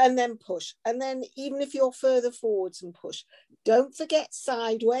 and then push. And then even if you're further forwards and push, don't forget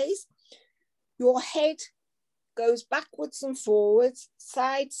sideways. Your head goes backwards and forwards,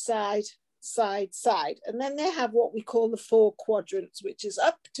 side, side, side, side. And then they have what we call the 4 quadrants, which is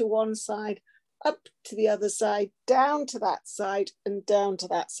up to one side, up to the other side, down to that side, and down to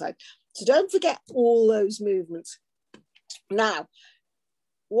that side. So don't forget all those movements. Now,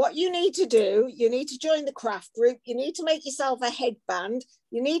 what you need to do, you need to join the craft group, you need to make yourself a headband,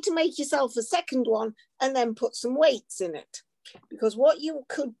 you need to make yourself a second one, and then put some weights in it. Because what you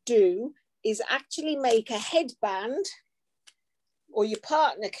could do is actually make a headband, or your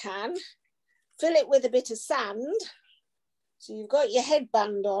partner can, fill it with a bit of sand. So you've got your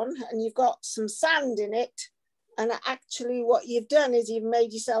headband on and you've got some sand in it. And actually what you've done is you've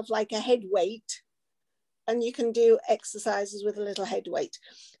made yourself like a head weight, and you can do exercises with a little head weight.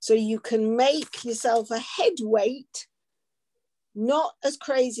 So you can make yourself a head weight, not as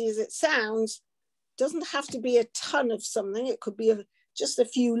crazy as it sounds. Doesn't have to be a ton of something. It could be just a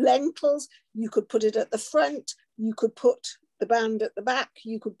few lentils. You could put it at the front. You could put the band at the back.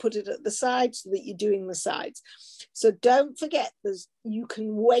 You could put it at the side so that you're doing the sides. So don't forget, you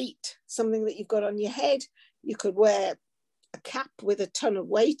can weight something that you've got on your head. You could wear a cap with a ton of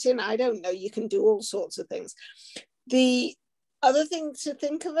weight in. I don't know. You can do all sorts of things. The other thing to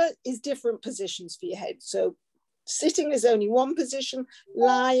think of it is different positions for your head. So sitting is only one position,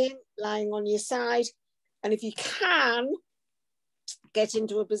 lying on your side. And if you can, get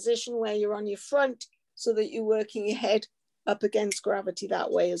into a position where you're on your front so that you're working your head up against gravity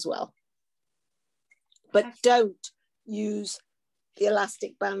that way as well. But don't use the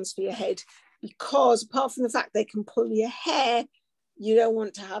elastic bands for your head, because apart from the fact they can pull your hair, you don't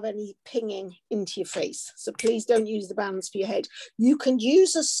want to have any pinging into your face. So please don't use the bands for your head. You can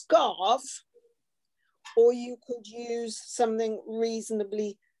use a scarf, or you could use something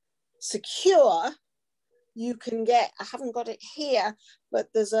reasonably secure. You can get, I haven't got it here, but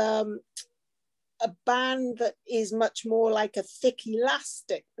there's a band that is much more like a thick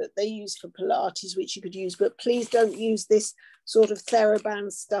elastic that they use for Pilates, which you could use, but please don't use this sort of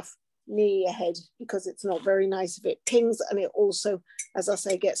TheraBand stuff near your head, because it's not very nice if it pings, and it also, as I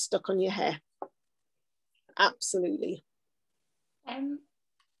say, gets stuck on your hair. Absolutely.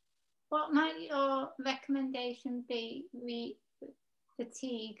 What might your recommendation be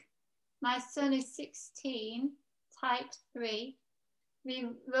fatigue? My son is 16, type 3. We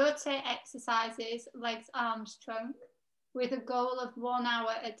rotate exercises, legs, arms, trunk, with a goal of 1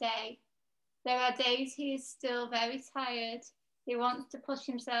 hour a day. There are days he is still very tired. He wants to push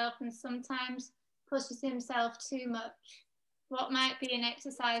himself and sometimes pushes himself too much. What might be an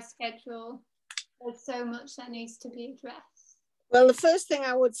exercise schedule? There's so much that needs to be addressed. Well, the first thing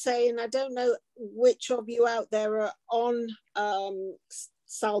I would say, and I don't know which of you out there are on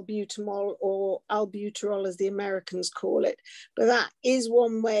salbutamol or albuterol, as the Americans call it, but that is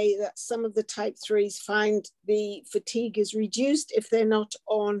one way that some of the type 3s find the fatigue is reduced if they're not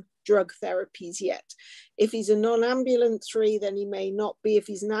on drug therapies yet. If he's a non-ambulant 3, then he may not be. If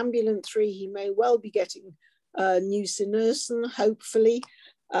he's an ambulant 3, he may well be getting nusinersen, hopefully.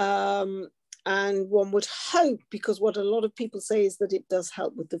 And one would hope, because what a lot of people say is that it does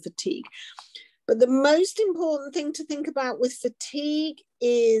help with the fatigue. But the most important thing to think about with fatigue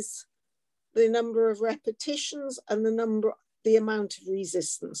is the number of repetitions and the amount of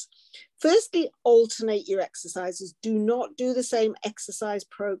resistance. Firstly, alternate your exercises. Do not do the same exercise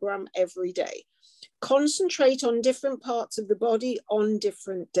program every day. Concentrate on different parts of the body on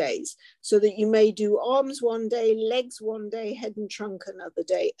different days, so that you may do arms one day, legs one day, head and trunk another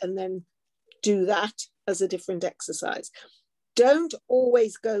day, and then do that as a different exercise. Don't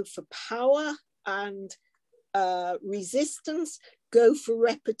always go for power and resistance. Go for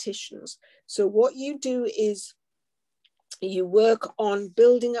repetitions. So what you do is you work on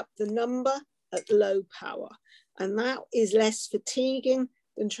building up the number at low power, and that is less fatiguing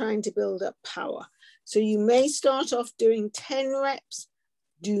than trying to build up power. So you may start off doing 10 reps.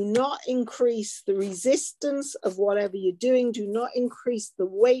 Do not increase the resistance of whatever you're doing. Do not increase the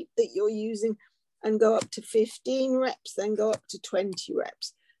weight that you're using, and go up to 15 reps, then go up to 20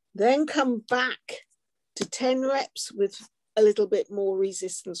 reps. Then come back to 10 reps with a little bit more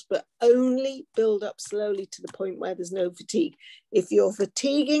resistance, but only build up slowly to the point where there's no fatigue. If you're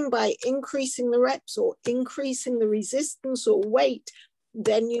fatiguing by increasing the reps or increasing the resistance or weight,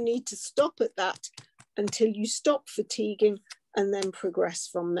 then you need to stop at that until you stop fatiguing, and then progress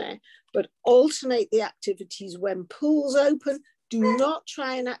from there. But alternate the activities when pools open. Do not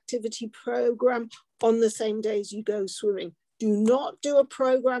try an activity program on the same days you go swimming. Do not do a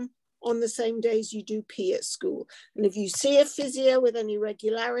program on the same days you do PE at school. And if you see a physio with any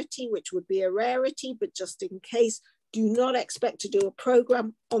regularity, which would be a rarity, but just in case, do not expect to do a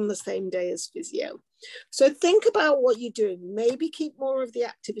program on the same day as physio. So think about what you're doing. Maybe keep more of the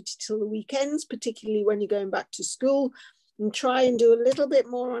activity till the weekends, particularly when you're going back to school, and try and do a little bit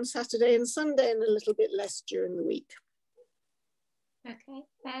more on Saturday and Sunday and a little bit less during the week. Okay.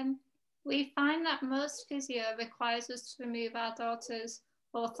 We find that most physio requires us to remove our daughter's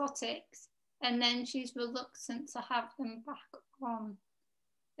orthotics, and then she's reluctant to have them back on.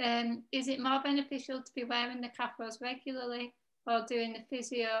 Is it more beneficial to be wearing the CAFOs regularly or doing the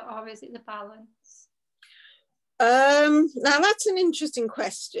physio, or is it the balance? Now that's an interesting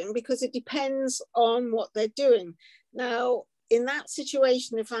question, because it depends on what they're doing. Now, in that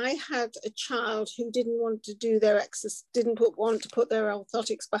situation, if I had a child who didn't want to do their exercise, want to put their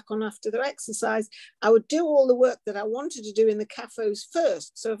orthotics back on after their exercise, I would do all the work that I wanted to do in the CAFOs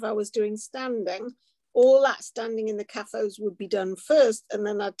first. So if I was doing standing, all that standing in the CAFOs would be done first, and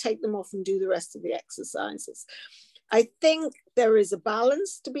then I'd take them off and do the rest of the exercises. I think there is a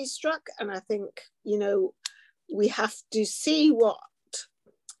balance to be struck, and I think, you know, we have to see what,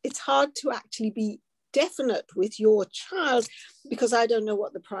 it's hard to actually be definite with your child, because I don't know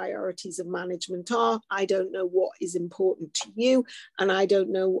what the priorities of management are. I don't know what is important to you, and I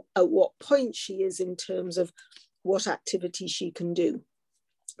don't know at what point she is in terms of what activity she can do.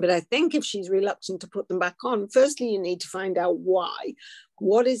 But I think if she's reluctant to put them back on, firstly, you need to find out why.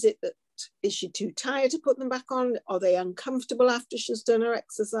 What is it that, is she too tired to put them back on? Are they uncomfortable after she's done her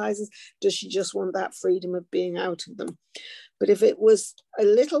exercises? Does she just want that freedom of being out of them? But if it was a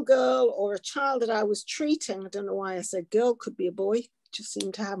little girl or a child that I was treating, I don't know why I said girl, could be a boy, just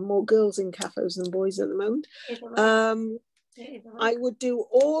seem to have more girls in CAFOs than boys at the moment. I would do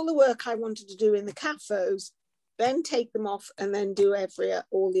all the work I wanted to do in the CAFOs, then take them off, and then do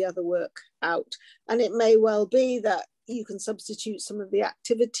all the other work out. And it may well be that you can substitute some of the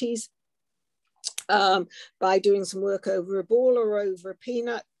activities by doing some work over a ball or over a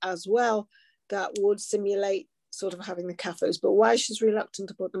peanut as well, that would simulate sort of having the CAFOs, but why she's reluctant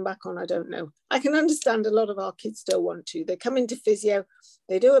to put them back on, I don't know. I can understand a lot of our kids don't want to. They come into physio,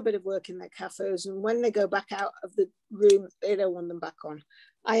 they do a bit of work in their CAFOs, and when they go back out of the room, they don't want them back on.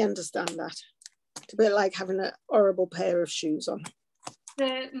 I understand that. It's a bit like having a horrible pair of shoes on.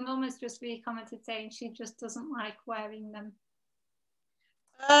 The mum has just re-commented saying she just doesn't like wearing them.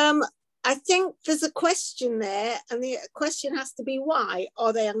 I think there's a question there, and the question has to be why.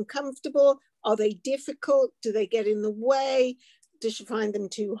 Are they uncomfortable? Are they difficult? Do they get in the way? Does she find them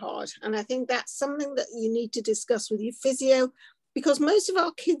too hard? And I think that's something that you need to discuss with your physio, because most of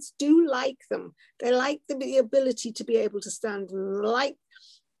our kids do like them. They like the ability to be able to stand and like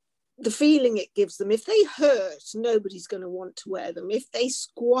the feeling it gives them. If they hurt, nobody's going to want to wear them. If they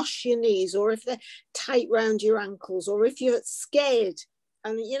squash your knees, or if they're tight round your ankles, or if you're scared,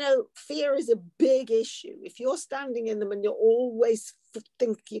 and you know, fear is a big issue. If you're standing in them and you're always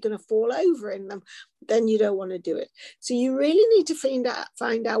think you're going to fall over in them, then you don't want to do it. So you really need to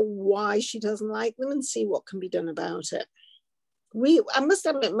find out why she doesn't like them and see what can be done about it. I must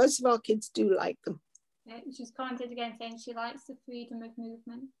admit, most of our kids do like them. Yeah, she's commented again saying she likes the freedom of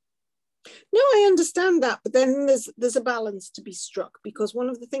movement. No, I understand that, but then there's a balance to be struck, because one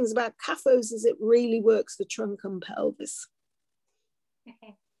of the things about CAFOs is it really works the trunk and pelvis.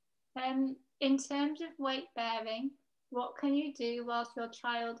 Okay. In terms of weight bearing, what can you do whilst your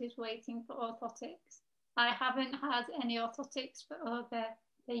child is waiting for orthotics? I haven't had any orthotics for over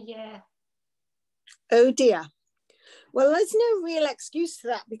a year. Oh dear. Well, there's no real excuse to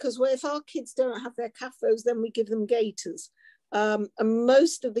that, because if our kids don't have their CAFOs, then we give them gaiters. And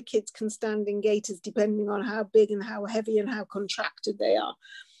most of the kids can stand in gaiters depending on how big and how heavy and how contracted they are.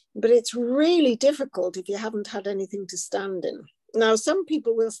 But it's really difficult if you haven't had anything to stand in. Now, some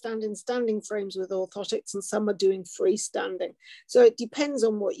people will stand in standing frames with orthotics, and some are doing freestanding. So it depends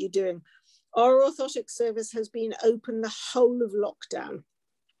on what you're doing. Our orthotic service has been open the whole of lockdown,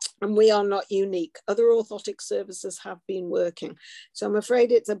 and we are not unique. Other orthotic services have been working. So I'm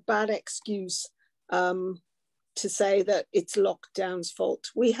afraid it's a bad excuse to say that it's lockdown's fault.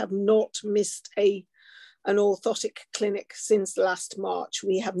 We have not missed an orthotic clinic since last March.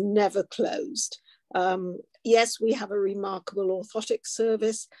 We have never closed. Yes, we have a remarkable orthotic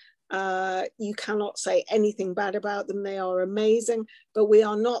service. You cannot say anything bad about them. They are amazing, but we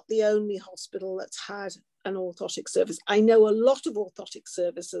are not the only hospital that's had an orthotic service. I know a lot of orthotic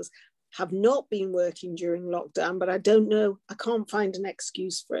services have not been working during lockdown, but I don't know, I can't find an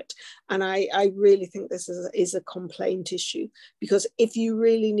excuse for it. And I really think this is a complaint issue, because if you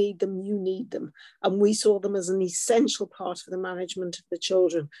really need them, you need them. And we saw them as an essential part of the management of the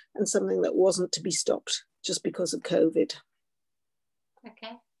children, and something that wasn't to be stopped just because of COVID.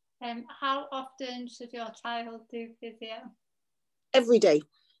 Okay. How often should your child do physio? Every day.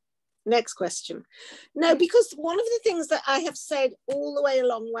 Next question. No, because one of the things that I have said all the way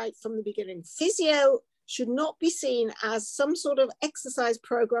along right from the beginning, physio should not be seen as some sort of exercise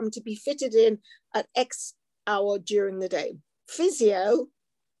program to be fitted in at X hour during the day. Physio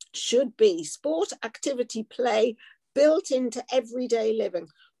should be sport, activity, play, built into everyday living.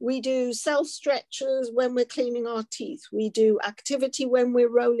 We do self-stretches when we're cleaning our teeth. We do activity when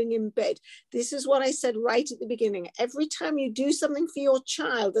we're rolling in bed. This is what I said right at the beginning. Every time you do something for your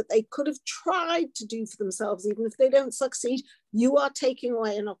child that they could have tried to do for themselves, even if they don't succeed, you are taking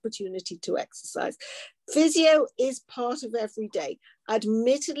away an opportunity to exercise. Physio is part of every day.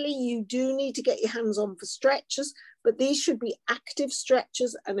 Admittedly, you do need to get your hands on for stretches, but these should be active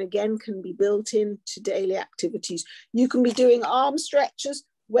stretches, and again, can be built into daily activities. You can be doing arm stretches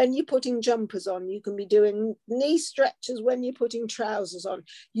when you're putting jumpers on. You can be doing knee stretches when you're putting trousers on.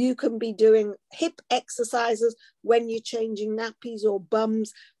 You can be doing hip exercises when you're changing nappies or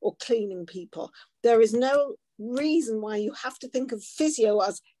bums or cleaning people. There is no reason why you have to think of physio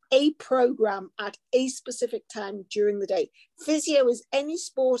as a program at a specific time during the day. Physio is any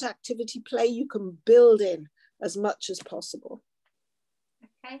sport, activity, play you can build in as much as possible.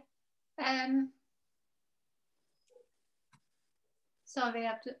 Okay. Sorry,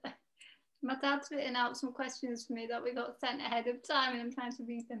 my dad's written out some questions for me that we got sent ahead of time, and I'm trying to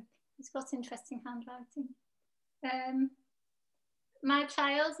read them. He's got interesting handwriting. My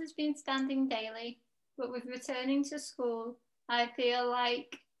child has been standing daily, but with returning to school, I feel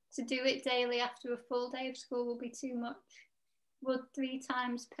like to do it daily after a full day of school will be too much. Would 3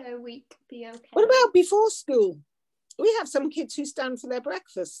 times per week be okay? What about before school? We have some kids who stand for their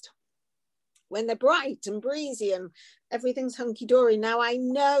breakfast when they're bright and breezy and everything's hunky-dory. Now, I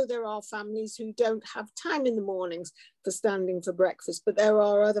know there are families who don't have time in the mornings for standing for breakfast, but there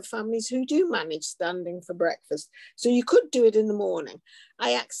are other families who do manage standing for breakfast. So you could do it in the morning. I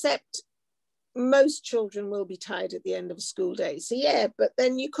accept most children will be tired at the end of a school day. So yeah, but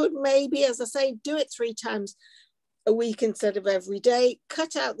then you could maybe, as I say, do it 3 times a week instead of every day.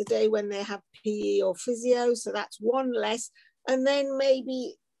 Cut out the day when they have PE or physio, so that's 1 less, and then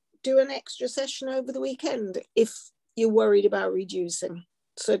maybe do an extra session over the weekend if you're worried about reducing.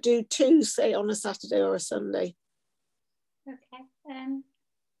 So do 2, say, on a Saturday or a Sunday. Okay.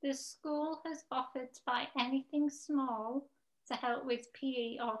 The school has offered to buy anything small to help with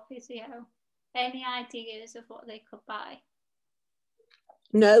PE or physio. Any ideas of what they could buy?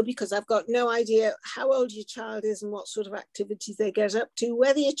 No, because I've got no idea how old your child is and what sort of activities they get up to,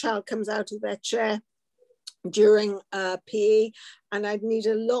 whether your child comes out of their chair during PE, and I'd need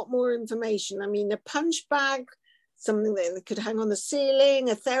a lot more information. I mean, a punch bag, something that they could hang on the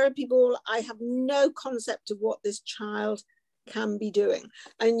ceiling, a therapy ball. I have no concept of what this child can be doing.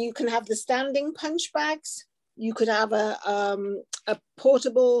 And you can have the standing punch bags. You could have a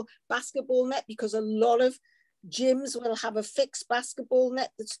portable basketball net, because a lot of gyms will have a fixed basketball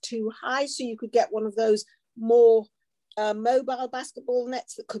net that's too high. So you could get one of those more mobile basketball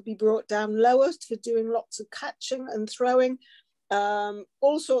nets that could be brought down lower for doing lots of catching and throwing.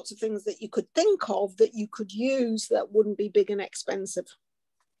 All sorts of things that you could think of that you could use that wouldn't be big and expensive.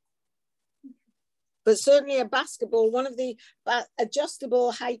 But certainly a basketball, one of the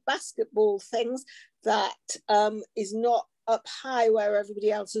adjustable height basketball things that is not up high where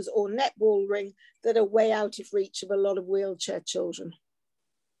everybody else is, or netball ring that are way out of reach of a lot of wheelchair children.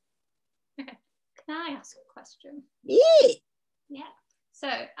 Okay. Can I ask a question? Yeah. Yeah. So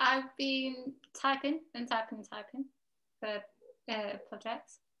I've been typing for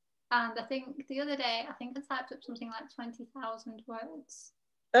projects. And I think the other day, I typed up something like 20,000 words.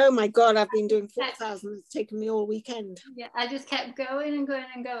 Oh my God, I've been doing 4,000. It's taken me all weekend. Yeah, I just kept going and going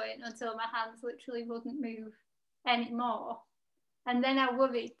and going until my hands literally wouldn't move anymore. And then I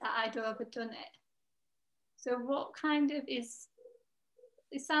worried that I'd overdone it. So what kind of is,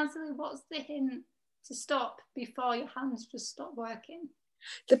 it sounds like, what's the hint to stop before your hands just stop working?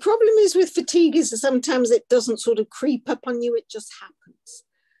 The problem is with fatigue is that sometimes it doesn't sort of creep up on you, it just happens.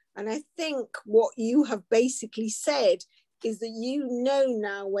 And I think what you have basically said is that you know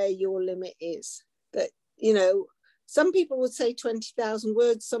now where your limit is. That, you know, some people would say 20,000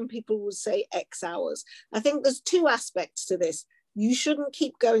 words, some people would say X hours. I think there's 2 aspects to this. You shouldn't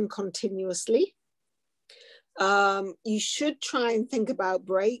keep going continuously. You should try and think about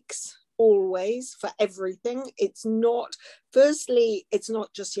breaks always for everything. It's not, firstly, it's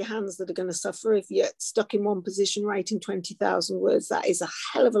not just your hands that are going to suffer if you're stuck in one position writing 20,000 words. That is a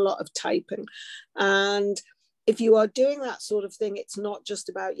hell of a lot of typing. And if you are doing that sort of thing, it's not just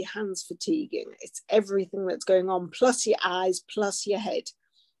about your hands fatiguing, it's everything that's going on, plus your eyes, plus your head.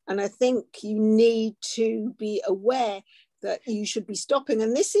 And I think you need to be aware that you should be stopping.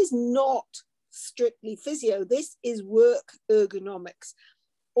 And this is not strictly physio, this is work ergonomics.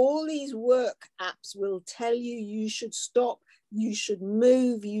 All these work apps will tell you you should stop, you should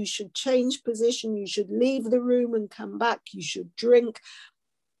move, you should change position, you should leave the room and come back, you should drink.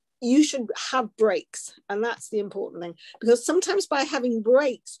 You should have breaks, and that's the important thing, because sometimes by having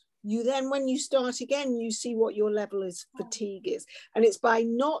breaks, you then, when you start again, you see what your level of fatigue is, and it's by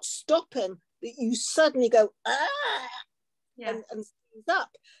not stopping that you suddenly go and seize up.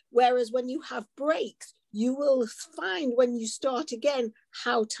 Whereas when you have breaks, you will find when you start again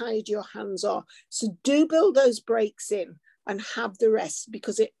how tired your hands are. So do build those breaks in and have the rest,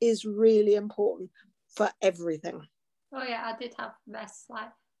 because it is really important for everything. Oh yeah, I did have rest. Like,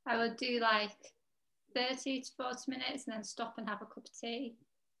 I would do like 30 to 40 minutes and then stop and have a cup of tea.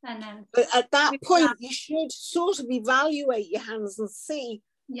 And then, but at that point, you should sort of evaluate your hands and see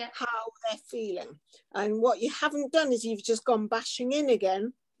how they're feeling. And what you haven't done is you've just gone bashing in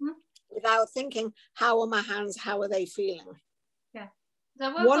again without thinking, how are my hands? How are they feeling? Yeah.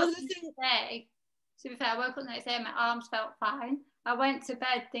 So one of the things, to be fair, I woke up the next day and my arms felt fine. I went to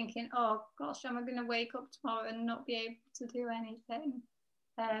bed thinking, oh gosh, am I going to wake up tomorrow and not be able to do anything?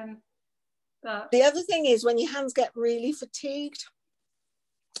 But the other thing is, when your hands get really fatigued,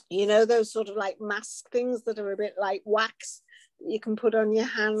 you know, those sort of like mask things that are a bit like wax that you can put on your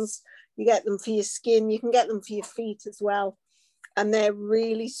hands. You get them for your skin, you can get them for your feet as well. And they're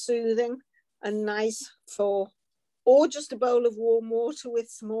really soothing and nice for, or just a bowl of warm water with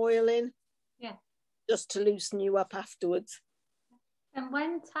some oil in. Yeah. Just to loosen you up afterwards. And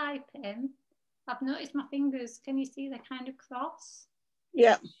when typing, I've noticed my fingers, can you see they kind of cross?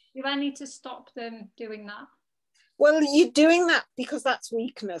 Yeah. Do I need to stop them doing that? Well, you're doing that because that's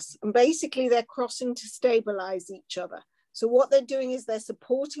weakness. And basically they're crossing to stabilize each other. So what they're doing is they're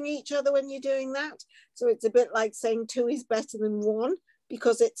supporting each other when you're doing that. So it's a bit like saying 2 is better than 1,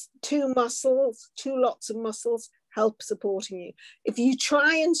 because it's two lots of muscles help supporting you. If you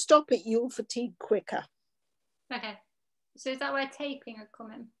try and stop it, you'll fatigue quicker. Okay. So is that where taping would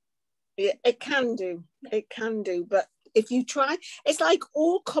come in? Yeah, it can do. It can do. But if you try, it's like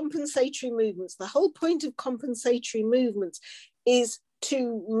all compensatory movements. The whole point of compensatory movements is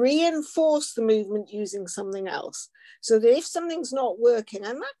to reinforce the movement using something else. So that if something's not working,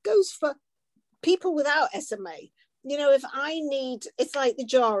 and that goes for people without SMA, you know, if I need, it's like the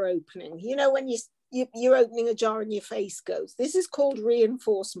jar opening, you know, when you're opening a jar and your face goes, this is called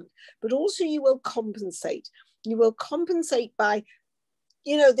reinforcement, but also you will compensate. You will compensate by,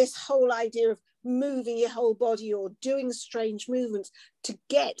 you know, this whole idea of moving your whole body or doing strange movements to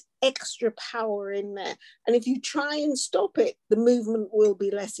get extra power in there. And if you try and stop it, the movement will be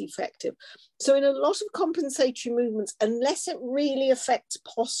less effective. So in a lot of compensatory movements, unless it really affects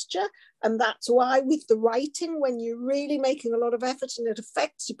posture, and that's why with the writing, when you're really making a lot of effort and it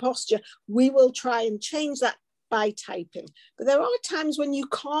affects your posture, we will try and change that by typing. But there are times when you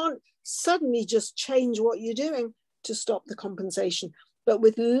can't suddenly just change what you're doing to stop the compensation. But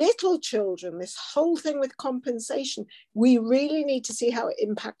with little children, this whole thing with compensation, we really need to see how it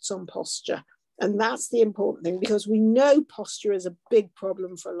impacts on posture. And that's the important thing, because we know posture is a big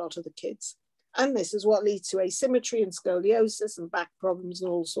problem for a lot of the kids. And this is what leads to asymmetry and scoliosis and back problems and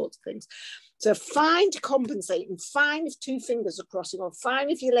all sorts of things. So fine to compensate, and fine if two fingers are crossing, or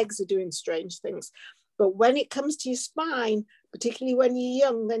fine if your legs are doing strange things. But when it comes to your spine, particularly when you're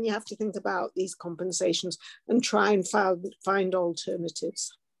young, then you have to think about these compensations and try and find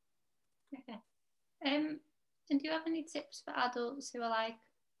alternatives. Okay. And do you have any tips for adults who are like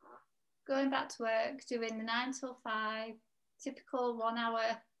going back to work, doing the 9 till 5, typical 1 hour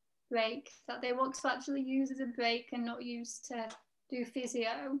break that they want to actually use as a break and not use to do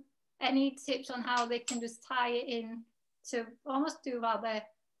physio? Any tips on how they can just tie it in to almost do while they're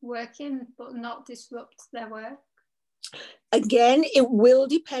working but not disrupt their work? Again, it will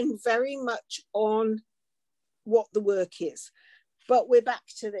depend very much on what the work is, but we're back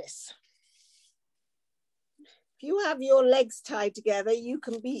to this. If you have your legs tied together, you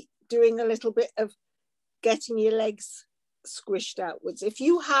can be doing a little bit of getting your legs squished outwards. If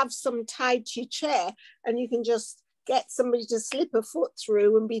you have some tied to your chair and you can just get somebody to slip a foot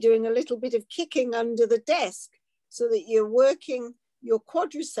through and be doing a little bit of kicking under the desk so that you're working your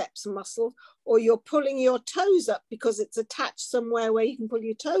quadriceps muscle, or you're pulling your toes up because it's attached somewhere where you can pull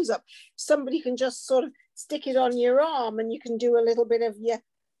your toes up. Somebody can just sort of stick it on your arm and you can do a little bit of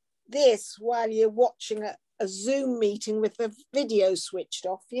this while you're watching a Zoom meeting with the video switched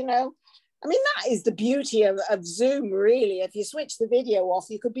off, you know. I mean, that is the beauty of Zoom, really. If you switch the video off,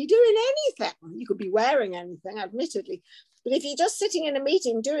 you could be doing anything. You could be wearing anything, admittedly. But if you're just sitting in a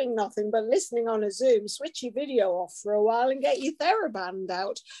meeting doing nothing but listening on a Zoom, switch your video off for a while and get your TheraBand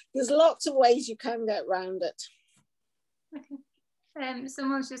out. There's lots of ways you can get around it. Okay.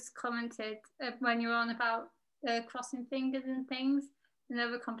 Someone's just commented when you're on about crossing fingers and things, and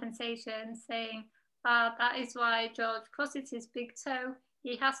overcompensation, saying, that is why George crosses his big toe.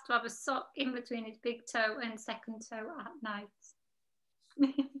 He has to have a sock in between his big toe and second toe at night.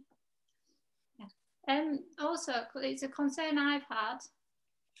 Also, it's a concern I've had,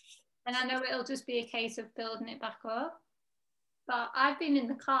 and I know it'll just be a case of building it back up, but I've been in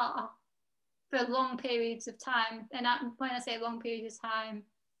the car for long periods of time, and when I say long periods of time,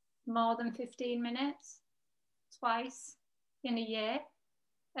 more than 15 minutes, twice in a year,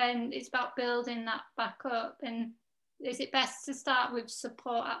 and it's about building that back up. And is it best to start with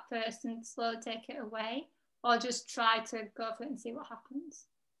support at first and slowly take it away, or just try to go for it and see what happens?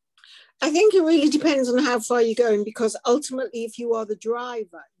 I think it really depends on how far you're going, because ultimately, if you are the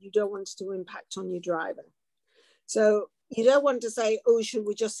driver, you don't want it to impact on your driving. So you don't want to say, oh, should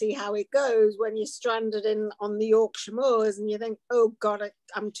we just see how it goes, when you're stranded on the Yorkshire moors and you think, oh God,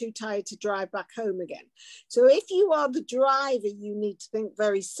 I'm too tired to drive back home again. So if you are the driver, you need to think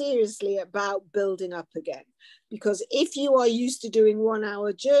very seriously about building up again. Because if you are used to doing 1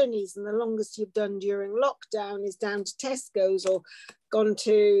 hour journeys and the longest you've done during lockdown is down to Tesco's or gone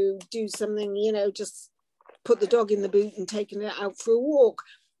to do something, you know, just put the dog in the boot and taking it out for a walk,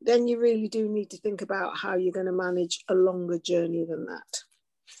 then you really do need to think about how you're going to manage a longer journey than that.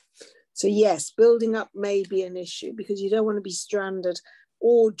 So yes, building up may be an issue because you don't want to be stranded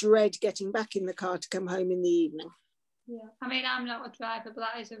or dread getting back in the car to come home in the evening. Yeah, I mean, I'm not a driver, but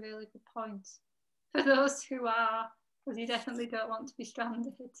that is a really good point for those who are, because you definitely don't want to be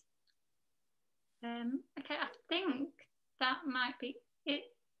stranded. Okay, I think that might be it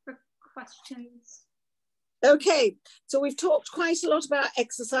for questions. Okay, so we've talked quite a lot about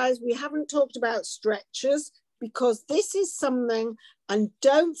exercise. We haven't talked about stretches. because this is something, and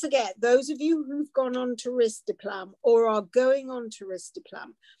don't forget, those of you who've gone on to Risdiplam or are going on to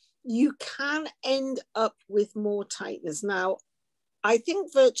Risdiplam, you can end up with more tightness. Now, I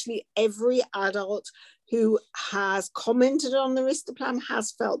think virtually every adult who has commented on the Risdiplam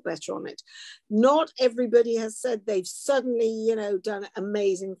has felt better on it. Not everybody has said they've suddenly, you know, done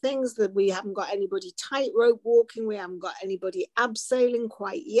amazing things, that we haven't got anybody tightrope walking, we haven't got anybody abseiling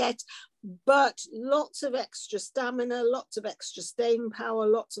quite yet, but lots of extra stamina, lots of extra staying power,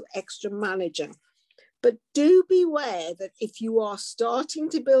 lots of extra managing. But do beware that if you are starting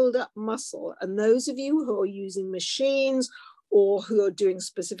to build up muscle, and those of you who are using machines or who are doing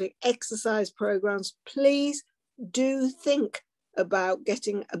specific exercise programs, please do think about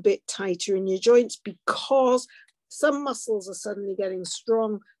getting a bit tighter in your joints, because some muscles are suddenly getting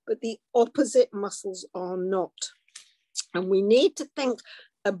strong, but the opposite muscles are not. And we need to think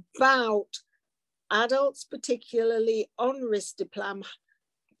about adults, particularly on Risdiplam.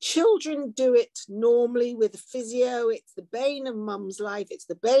 Children do it normally with physio. It's the bane of mum's life. It's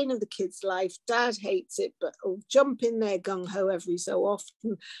the bane of the kid's life. Dad hates it, but will jump in there gung-ho every so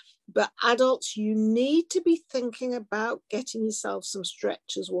often. But adults, you need to be thinking about getting yourself some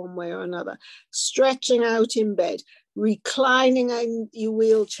stretches one way or another. Stretching out in bed, reclining in your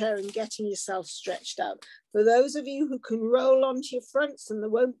wheelchair and getting yourself stretched out. For those of you who can roll onto your fronts, and there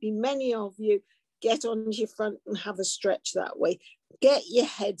won't be many of you, get onto your front and have a stretch that way. Get your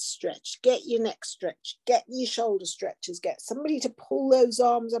head stretched, get your neck stretched, get your shoulder stretches, get somebody to pull those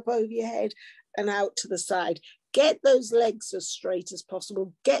arms up over your head and out to the side. Get those legs as straight as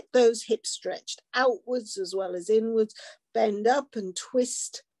possible. Get those hips stretched outwards as well as inwards. Bend up and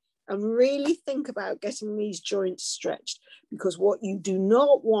twist, and really think about getting these joints stretched, because what you do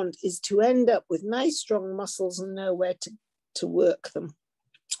not want is to end up with nice strong muscles and nowhere to work them,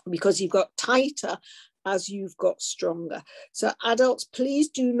 because you've got tighter as you've got stronger. So adults, please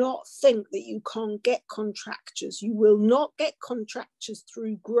do not think that you can't get contractures. You will not get contractures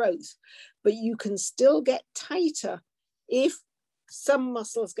through growth, but you can still get tighter if some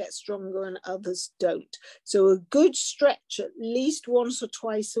muscles get stronger and others don't. So a good stretch at least once or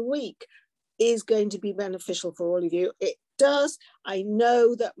twice a week is going to be beneficial for all of you. It does. I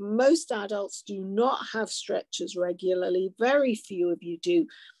know that most adults do not have stretches regularly. Very few of you do.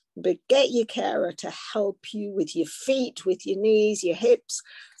 But get your carer to help you with your feet, with your knees, your hips.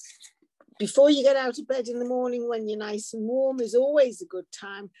 Before you get out of bed in the morning, when you're nice and warm, is always a good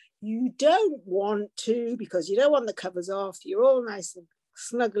time. You don't want to, because you don't want the covers off. You're all nice and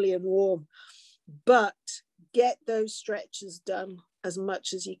snuggly and warm. But get those stretches done as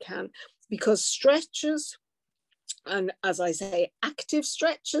much as you can, because stretches, and as I say, active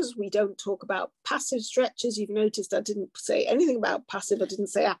stretches, we don't talk about passive stretches. You've noticed I didn't say anything about passive. I didn't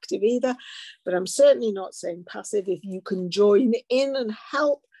say active either, but I'm certainly not saying passive. If you can join in and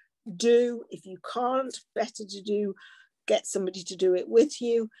help, do. If you can't, better to do, get somebody to do it with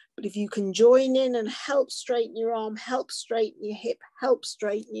you. But if you can join in and help straighten your arm, help straighten your hip, help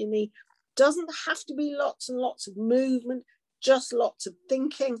straighten your knee, doesn't have to be lots and lots of movement, just lots of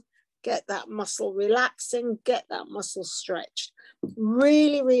thinking. Get that muscle relaxing, get that muscle stretched.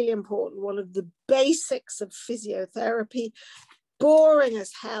 Really, really important. One of the basics of physiotherapy. Boring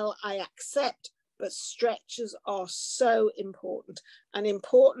as hell, I accept, but stretches are so important, and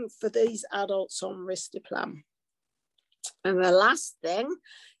important for these adults on Risdiplam. And the last thing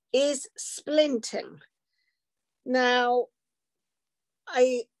is splinting. Now,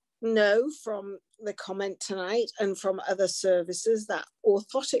 I know from the comment tonight and from other services that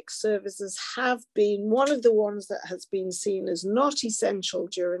orthotic services have been one of the ones that has been seen as not essential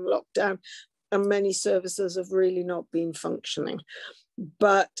during lockdown, and many services have really not been functioning.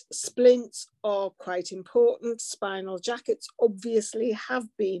 But splints are quite important. Spinal jackets obviously have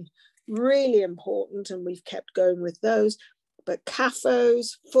been really important, and we've kept going with those. But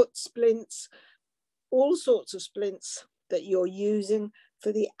CAFOs, foot splints, all sorts of splints that you're using.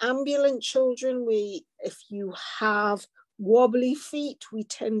 For the ambulant children, if you have wobbly feet, we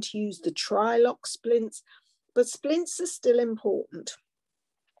tend to use the tri-lock splints, but splints are still important.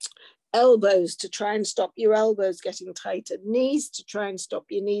 Elbows, to try and stop your elbows getting tighter. Knees, to try and stop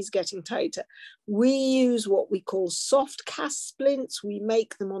your knees getting tighter. We use what we call soft cast splints. We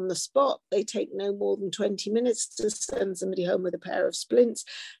make them on the spot. They take no more than 20 minutes to send somebody home with a pair of splints,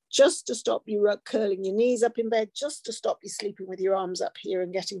 just to stop you curling your knees up in bed, just to stop you sleeping with your arms up here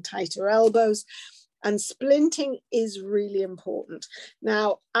and getting tighter elbows. And splinting is really important.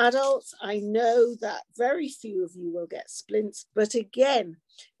 Now, adults, I know that very few of you will get splints, but again,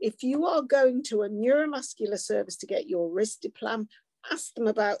 if you are going to a neuromuscular service to get your Risdiplam, ask them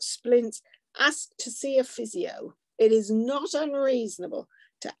about splints. ask to see a physio. It is not unreasonable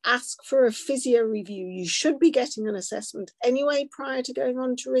to ask for a physio review. You should be getting an assessment anyway prior to going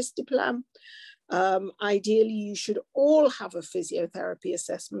on to risdiplam. Ideally, you should all have a physiotherapy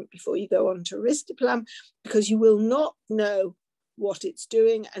assessment before you go on to risdiplam, because you will not know what it's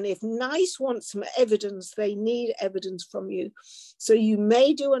doing. And if NICE wants some evidence, they need evidence from you. So you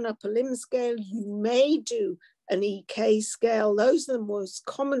may do an upper limb scale, you may do an EK scale. Those are the most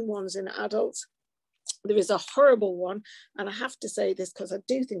common ones in adults. There is a horrible one, and I have to say this because I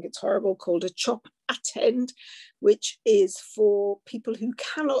do think it's horrible, called a chop attend, which is for people who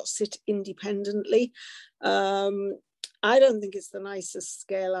cannot sit independently. I don't think it's the nicest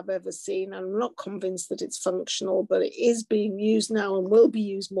scale I've ever seen. I'm not convinced that it's functional, but it is being used now and will be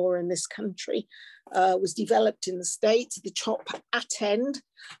used more in this country. It was developed in the States, the chop attend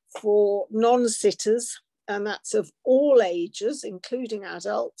for non-sitters, and that's of all ages, including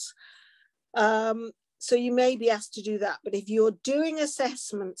adults. So you may be asked to do that, but if you're doing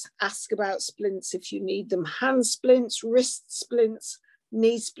assessments, ask about splints if you need them. Hand splints, wrist splints,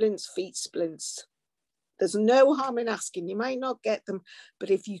 knee splints, feet splints. There's no harm in asking. You might not get them, but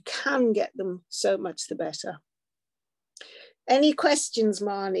if you can get them, so much the better. Any questions,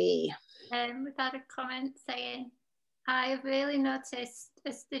 Marnie? We've had a comment saying, I have really noticed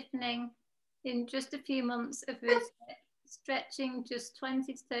a stiffening in just a few months of wrist. Stretching just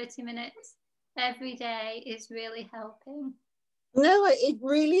 20 to 30 minutes every day is really helping. No, it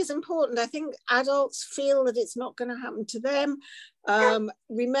really is important. I think adults feel that it's not going to happen to them.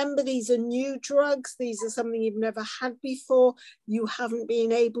 Remember, these are new drugs. These are something you've never had before. You haven't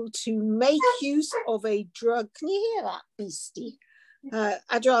been able to make use of a drug. Can you hear that, beastie?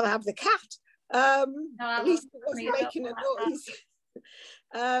 I'd rather have the cat. At least it wasn't making a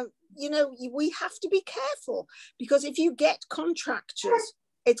noise. You know, we have to be careful, because if you get contractures,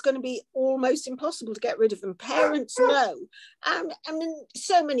 it's going to be almost impossible to get rid of them. Parents know, and I mean,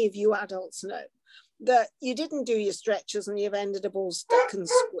 so many of you adults know that you didn't do your stretches and you've ended up all stuck and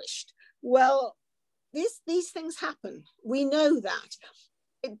squished. Well, these things happen. We know that.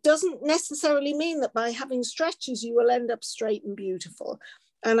 It doesn't necessarily mean that by having stretches you will end up straight and beautiful.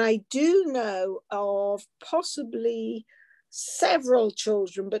 And I do know of possibly several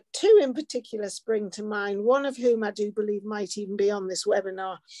children, but two in particular spring to mind, one of whom I do believe might even be on this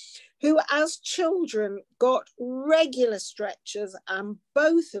webinar, who as children got regular stretchers, and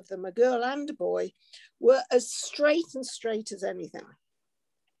both of them, a girl and a boy, were as straight as anything.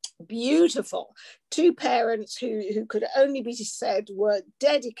 Beautiful. Two parents who could only be said were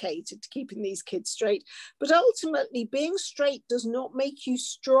dedicated to keeping these kids straight. But ultimately, being straight does not make you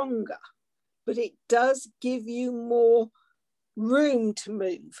stronger, but it does give you more room to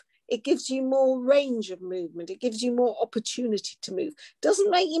move. It gives you more range of movement. It gives you more opportunity to move.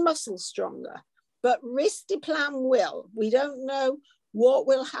 Doesn't make your muscles stronger, but risdiplam will. We don't know what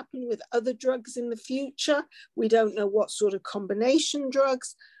will happen with other drugs in the future. We don't know what sort of combination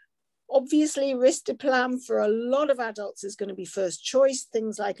drugs. Obviously, risdiplam for a lot of adults is going to be first choice.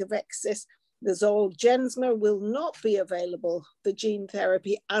 Things like Avexis, the Zolgensma will not be available. The gene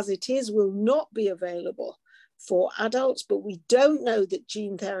therapy as it is will not be available for adults, but we don't know that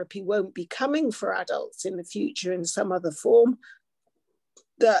gene therapy won't be coming for adults in the future in some other form,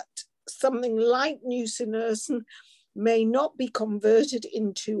 that something like nusinersen may not be converted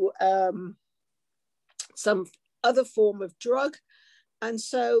into some other form of drug. And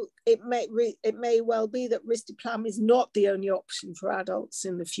so it may well be that risdiplam is not the only option for adults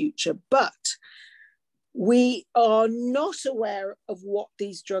in the future, but we are not aware of what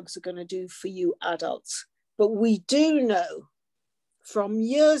these drugs are going to do for you adults. But we do know from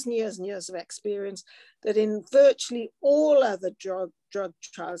years and years and years of experience that in virtually all other drug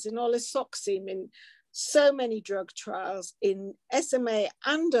trials, in olisoxime, in so many drug trials, in SMA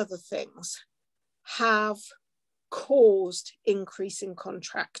and other things, have caused increasing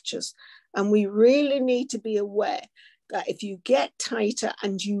contractures. And we really need to be aware that if you get tighter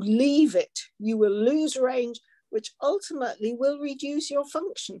and you leave it, you will lose range, which ultimately will reduce your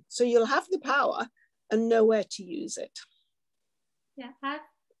function. So you'll have the power and know where to use it. Yeah, I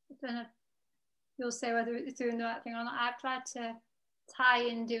don't know if you'll say whether it's doing the right thing or not. I've tried to tie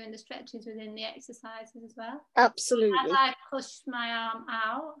in doing the stretches within the exercises as well. Absolutely. As I push my arm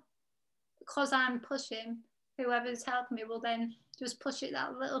out, because I'm pushing, whoever's helping me will then just push it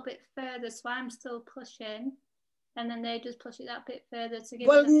that little bit further, so I'm still pushing, and then they just push it that bit further to give.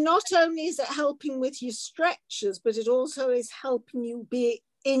 Well, not only is it helping with your stretches, but it also is helping you be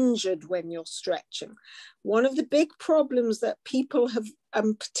injured when you're stretching. One of the big problems that people have,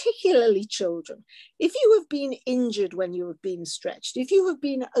 particularly children, if you have been injured when you have been stretched, if you have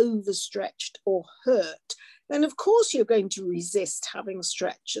been overstretched or hurt, then of course you're going to resist having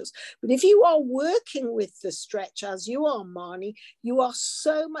stretchers. But if you are working with the stretch, as you are, Marnie, you are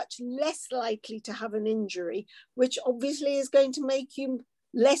so much less likely to have an injury, which obviously is going to make you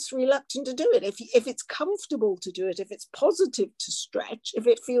less reluctant to do it. If it's comfortable to do it, if it's positive to stretch, if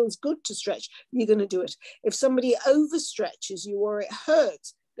it feels good to stretch, you're going to do it. If somebody overstretches you or it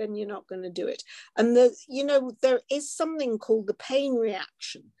hurts, then you're not going to do it. And there is something called the pain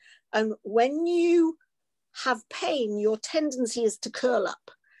reaction. And when you have pain, your tendency is to curl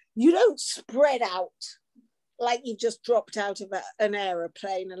up. You don't spread out like you've just dropped out of an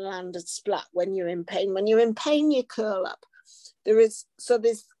aeroplane and landed splat when you're in pain. When you're in pain, you curl up. There's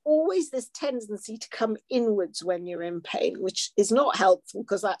always this tendency to come inwards when you're in pain, which is not helpful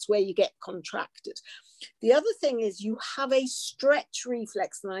because that's where you get contracted. The other thing is you have a stretch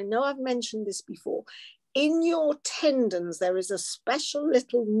reflex, and I know I've mentioned this before. In your tendons, there is a special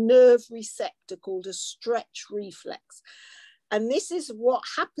little nerve receptor called a stretch reflex. And this is what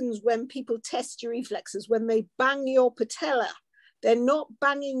happens when people test your reflexes. When they bang your patella, they're not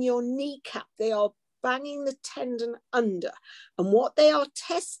banging your kneecap, they are banging the tendon under. And what they are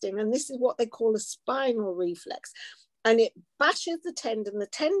testing, and this is what they call a spinal reflex, and it bashes the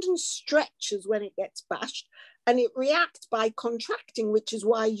tendon stretches when it gets bashed, and it reacts by contracting, which is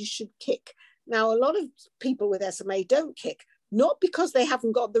why you should kick. Now, a lot of people with SMA don't kick, not because they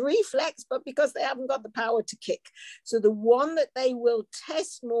haven't got the reflex, but because they haven't got the power to kick. So the one that they will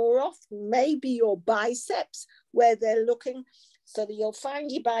test more often may be your biceps, where they're looking, so that you'll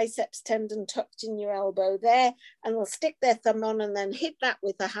find your biceps tendon tucked in your elbow there, and they'll stick their thumb on and then hit that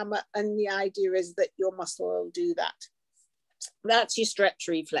with a hammer. And the idea is that your muscle will do that. That's your stretch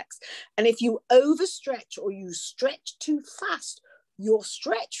reflex. And if you overstretch or you stretch too fast, your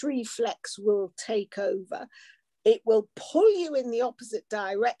stretch reflex will take over. It will pull you in the opposite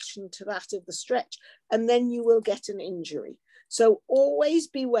direction to that of the stretch, and then you will get an injury. So always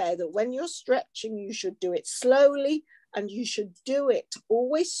beware that when you're stretching, you should do it slowly, and you should do it,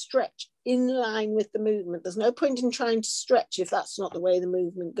 always stretch in line with the movement. There's no point in trying to stretch if that's not the way the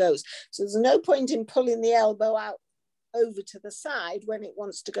movement goes. So there's no point in pulling the elbow out over to the side when it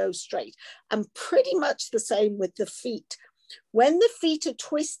wants to go straight. And pretty much the same with the feet. When the feet are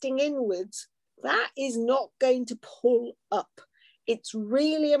twisting inwards, that is not going to pull up. It's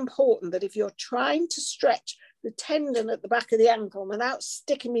really important that if you're trying to stretch the tendon at the back of the ankle without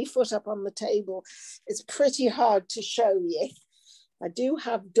sticking my foot up on the table, it's pretty hard to show you. I do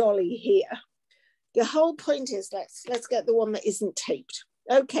have Dolly here. The whole point is, let's get the one that isn't taped.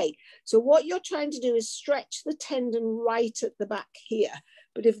 Okay, so what you're trying to do is stretch the tendon right at the back here.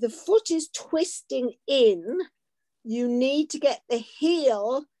 But if the foot is twisting in, you need to get the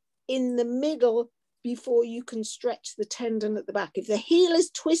heel in the middle before you can stretch the tendon at the back. If the heel is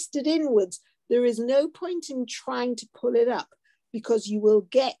twisted inwards, there is no point in trying to pull it up, because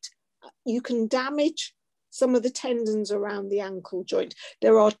you can damage some of the tendons around the ankle joint.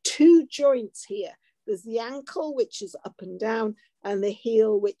 There are two joints here. There's the ankle, which is up and down, and the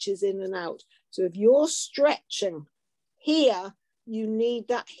heel, which is in and out. So if you're stretching here, you need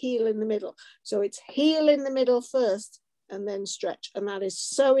that heel in the middle. So it's heel in the middle first and then stretch. And that is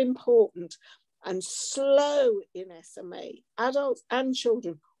so important and slow in SMA. Adults and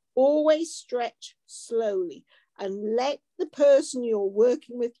children, always stretch slowly and let the person you're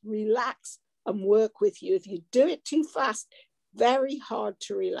working with relax and work with you. If you do it too fast, very hard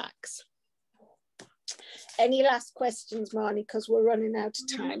to relax. Any last questions, Marnie, because we're running out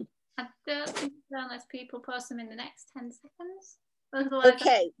of time? I don't think so, unless people post them in the next 10 seconds. Otherwise,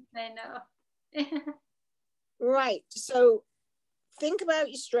 okay. They know. Right, so think about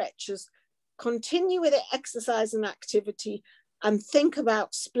your stretches, continue with the exercise and activity, and think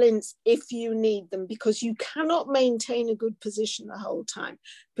about splints if you need them, because you cannot maintain a good position the whole time,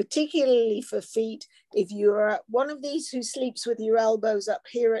 particularly for feet. If you're one of these who sleeps with your elbows up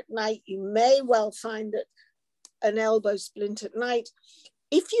here at night, you may well find an elbow splint at night.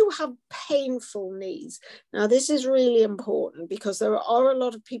 If you have painful knees, now this is really important, because there are a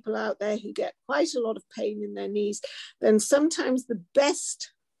lot of people out there who get quite a lot of pain in their knees, then sometimes the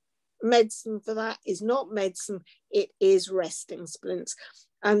best medicine for that is not medicine, it is resting splints.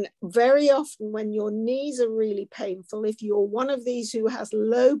 And very often when your knees are really painful, if you're one of these who has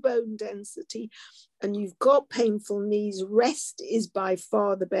low bone density and you've got painful knees, rest is by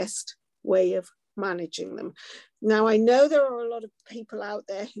far the best way of managing them. Now, I know there are a lot of people out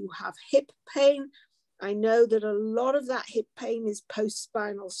there who have hip pain, I know that a lot of that hip pain is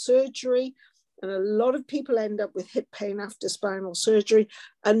post-spinal surgery, and a lot of people end up with hip pain after spinal surgery.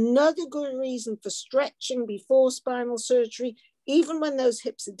 Another good reason for stretching before spinal surgery, even when those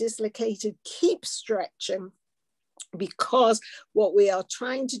hips are dislocated, keep stretching, because what we are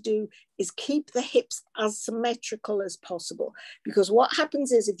trying to do is keep the hips as symmetrical as possible. Because what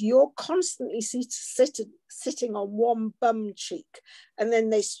happens is, if you're constantly sitting on one bum cheek, and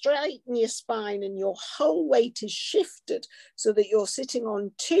then they straighten your spine and your whole weight is shifted so that you're sitting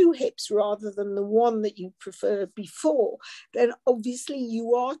on two hips rather than the one that you preferred before, then obviously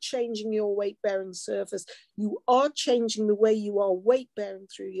you are changing your weight bearing surface. You are changing the way you are weight bearing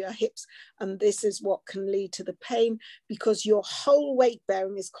through your hips. And this is what can lead to the pain, because your whole weight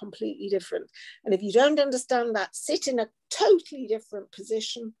bearing is completely different. And if you don't understand that, sit in a totally different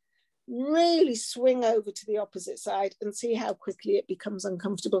position, really swing over to the opposite side and see how quickly it becomes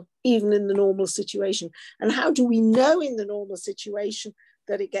uncomfortable, even in the normal situation. And how do we know in the normal situation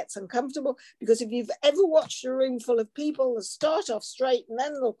that it gets uncomfortable? Because if you've ever watched a room full of people, they'll start off straight and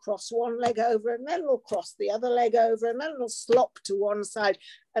then they'll cross one leg over and then they'll cross the other leg over and then they'll slop to one side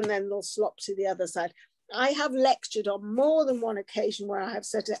and then they'll slop to the other side. I have lectured on more than one occasion where I have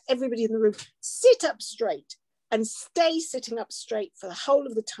said to everybody in the room, sit up straight and stay sitting up straight for the whole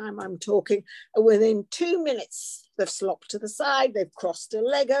of the time I'm talking. And within 2 minutes, they've slopped to the side, they've crossed a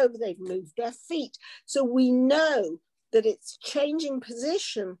leg over, they've moved their feet. So we know that it's changing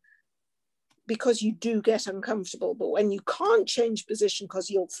position because you do get uncomfortable. But when you can't change position because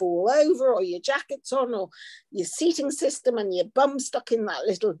you'll fall over, or your jacket's on, or your seating system and your bum's stuck in that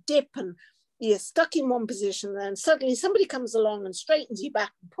little dip and you're stuck in one position, then suddenly somebody comes along and straightens you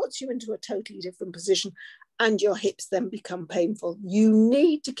back and puts you into a totally different position, and your hips then become painful. You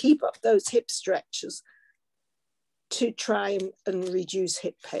need to keep up those hip stretches to try and reduce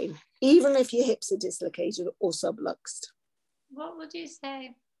hip pain, even if your hips are dislocated or subluxed. What would you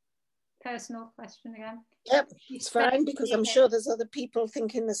say? Personal question again. Yep, it's fine, because I'm sure there's other people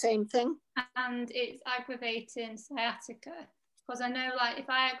thinking the same thing. And it's aggravating sciatica. Because I know, like, if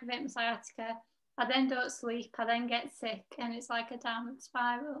I aggravate my sciatica, I then don't sleep, I then get sick, and it's like a downward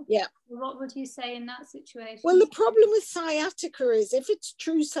spiral. Yeah. What would you say in that situation? Well, the problem with sciatica is, if it's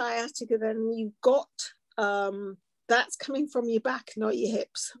true sciatica, then you've got, that's coming from your back, not your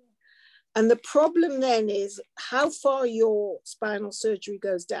hips. And the problem then is how far your spinal surgery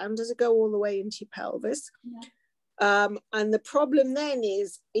goes down. Does it go all the way into your pelvis? Yeah. And the problem then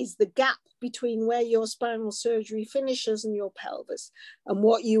is the gap between where your spinal surgery finishes and your pelvis. And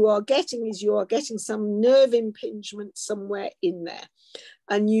what you are getting is you are getting some nerve impingement somewhere in there.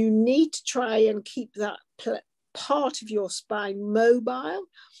 And you need to try and keep that part of your spine mobile.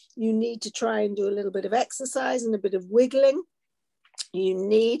 You need to try and do a little bit of exercise and a bit of wiggling. You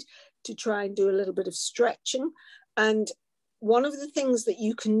need to try and do a little bit of stretching. And one of the things that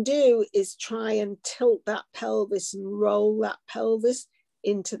you can do is try and tilt that pelvis and roll that pelvis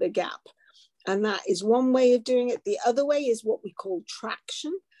into the gap. And that is one way of doing it. The other way is what we call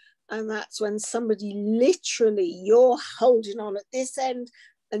traction. And that's when somebody literally, you're holding on at this end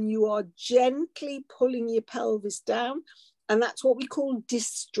and you are gently pulling your pelvis down. And that's what we call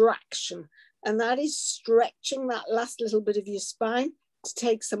distraction. And that is stretching that last little bit of your spine to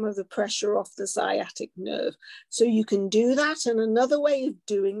take some of the pressure off the sciatic nerve. So you can do that. And another way of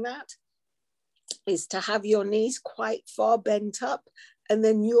doing that is to have your knees quite far bent up, and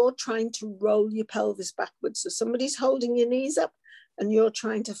then you're trying to roll your pelvis backwards. So somebody's holding your knees up and you're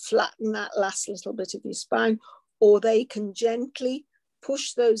trying to flatten that last little bit of your spine, or they can gently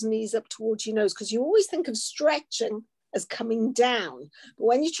push those knees up towards your nose, because you always think of stretching as coming down. But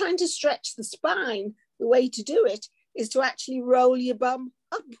when you're trying to stretch the spine, the way to do it is to actually roll your bum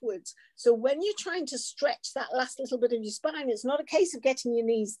upwards. So when you're trying to stretch that last little bit of your spine, it's not a case of getting your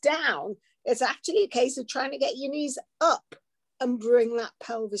knees down. It's actually a case of trying to get your knees up and bring that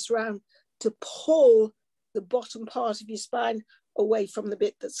pelvis round to pull the bottom part of your spine away from the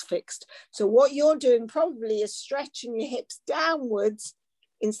bit that's fixed. So what you're doing probably is stretching your hips downwards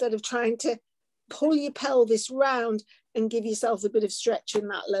instead of trying to pull your pelvis round and give yourself a bit of stretch in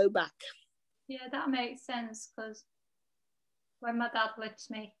that low back. Yeah, that makes sense, because when my dad lifts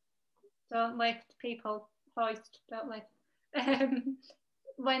me, don't lift, people, hoist, don't lift.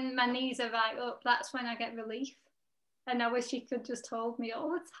 When my knees are right up, that's when I get relief. And I wish he could just hold me all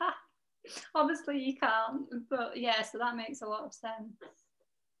the time. Obviously you can't, but yeah, so that makes a lot of sense.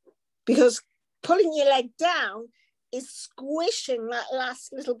 Because pulling your leg down is squishing that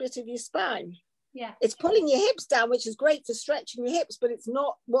last little bit of your spine. Yeah. It's pulling your hips down, which is great for stretching your hips, but it's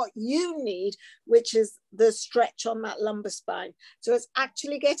not what you need, which is the stretch on that lumbar spine. So it's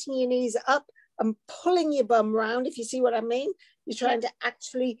actually getting your knees up and pulling your bum round, if you see what I mean. You're trying to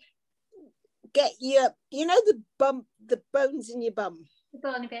actually get your, you know, the bones in your bum. The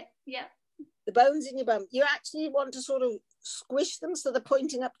bony bit, yeah. The bones in your bum. You actually want to sort of squish them so they're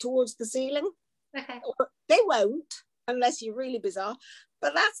pointing up towards the ceiling. Okay. They won't, unless you're really bizarre.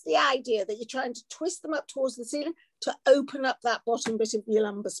 But that's the idea, that you're trying to twist them up towards the ceiling to open up that bottom bit of your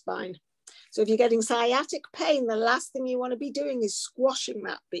lumbar spine. So if you're getting sciatic pain, the last thing you want to be doing is squashing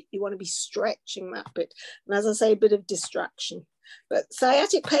that bit. You want to be stretching that bit. And as I say, a bit of distraction. But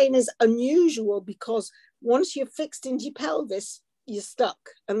sciatic pain is unusual because once you're fixed into your pelvis, you're stuck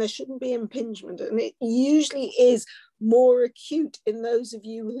and there shouldn't be impingement. And it usually is more acute in those of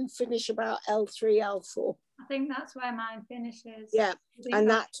you who finish about L3, L4. I think that's where mine finishes. Yeah, and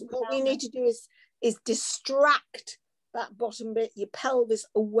that's what we need to do is distract that bottom bit, your pelvis,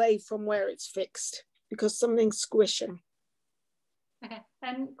 away from where it's fixed because something's squishing. Okay,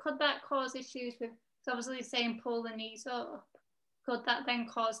 and could that cause issues with, so obviously saying pull the knees up, could that then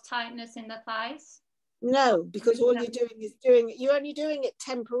cause tightness in the thighs? No, because all you're doing is you're only doing it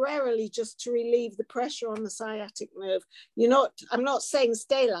temporarily just to relieve the pressure on the sciatic nerve. I'm not saying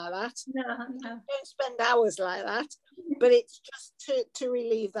stay like that. No. Don't spend hours like that, but it's just to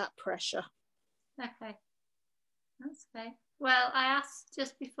relieve that pressure. Okay, that's okay. Well, I asked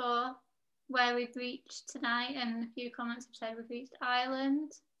just before where we've reached tonight, and a few comments have said we've reached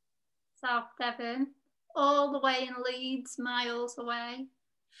Ireland, South Devon, all the way in Leeds, miles away.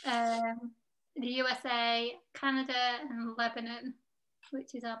 The USA, Canada and Lebanon,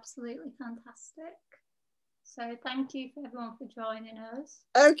 which is absolutely fantastic. So thank you for everyone for joining us.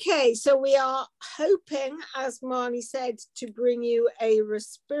 Okay, so we are hoping, as Marnie said, to bring you a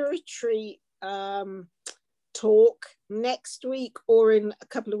respiratory talk next week or in a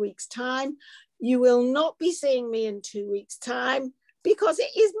couple of weeks' time. You will not be seeing me in 2 weeks' time because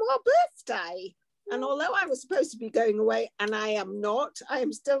it is my birthday. And although I was supposed to be going away, and I am not, I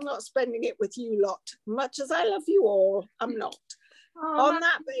am still not spending it with you lot. Much as I love you all, I'm not. On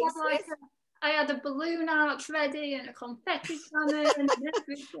that basis, I had a balloon arch ready and a confetti cannon and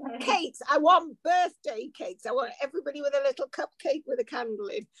everything. Cakes. I want birthday cakes. I want everybody with a little cupcake with a candle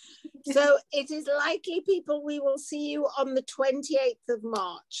in. So it is likely, people, we will see you on the 28th of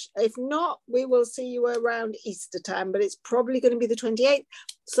March. If not, we will see you around Easter time, but it's probably going to be the 28th.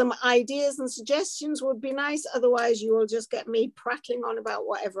 Some ideas and suggestions would be nice. Otherwise, you will just get me prattling on about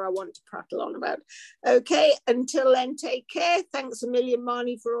whatever I want to prattle on about. Okay, until then, take care. Thanks a million,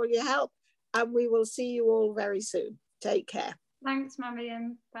 Marnie, for all your help. And we will see you all very soon. Take care. Thanks,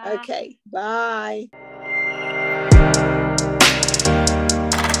 Marion. Bye. Okay, bye.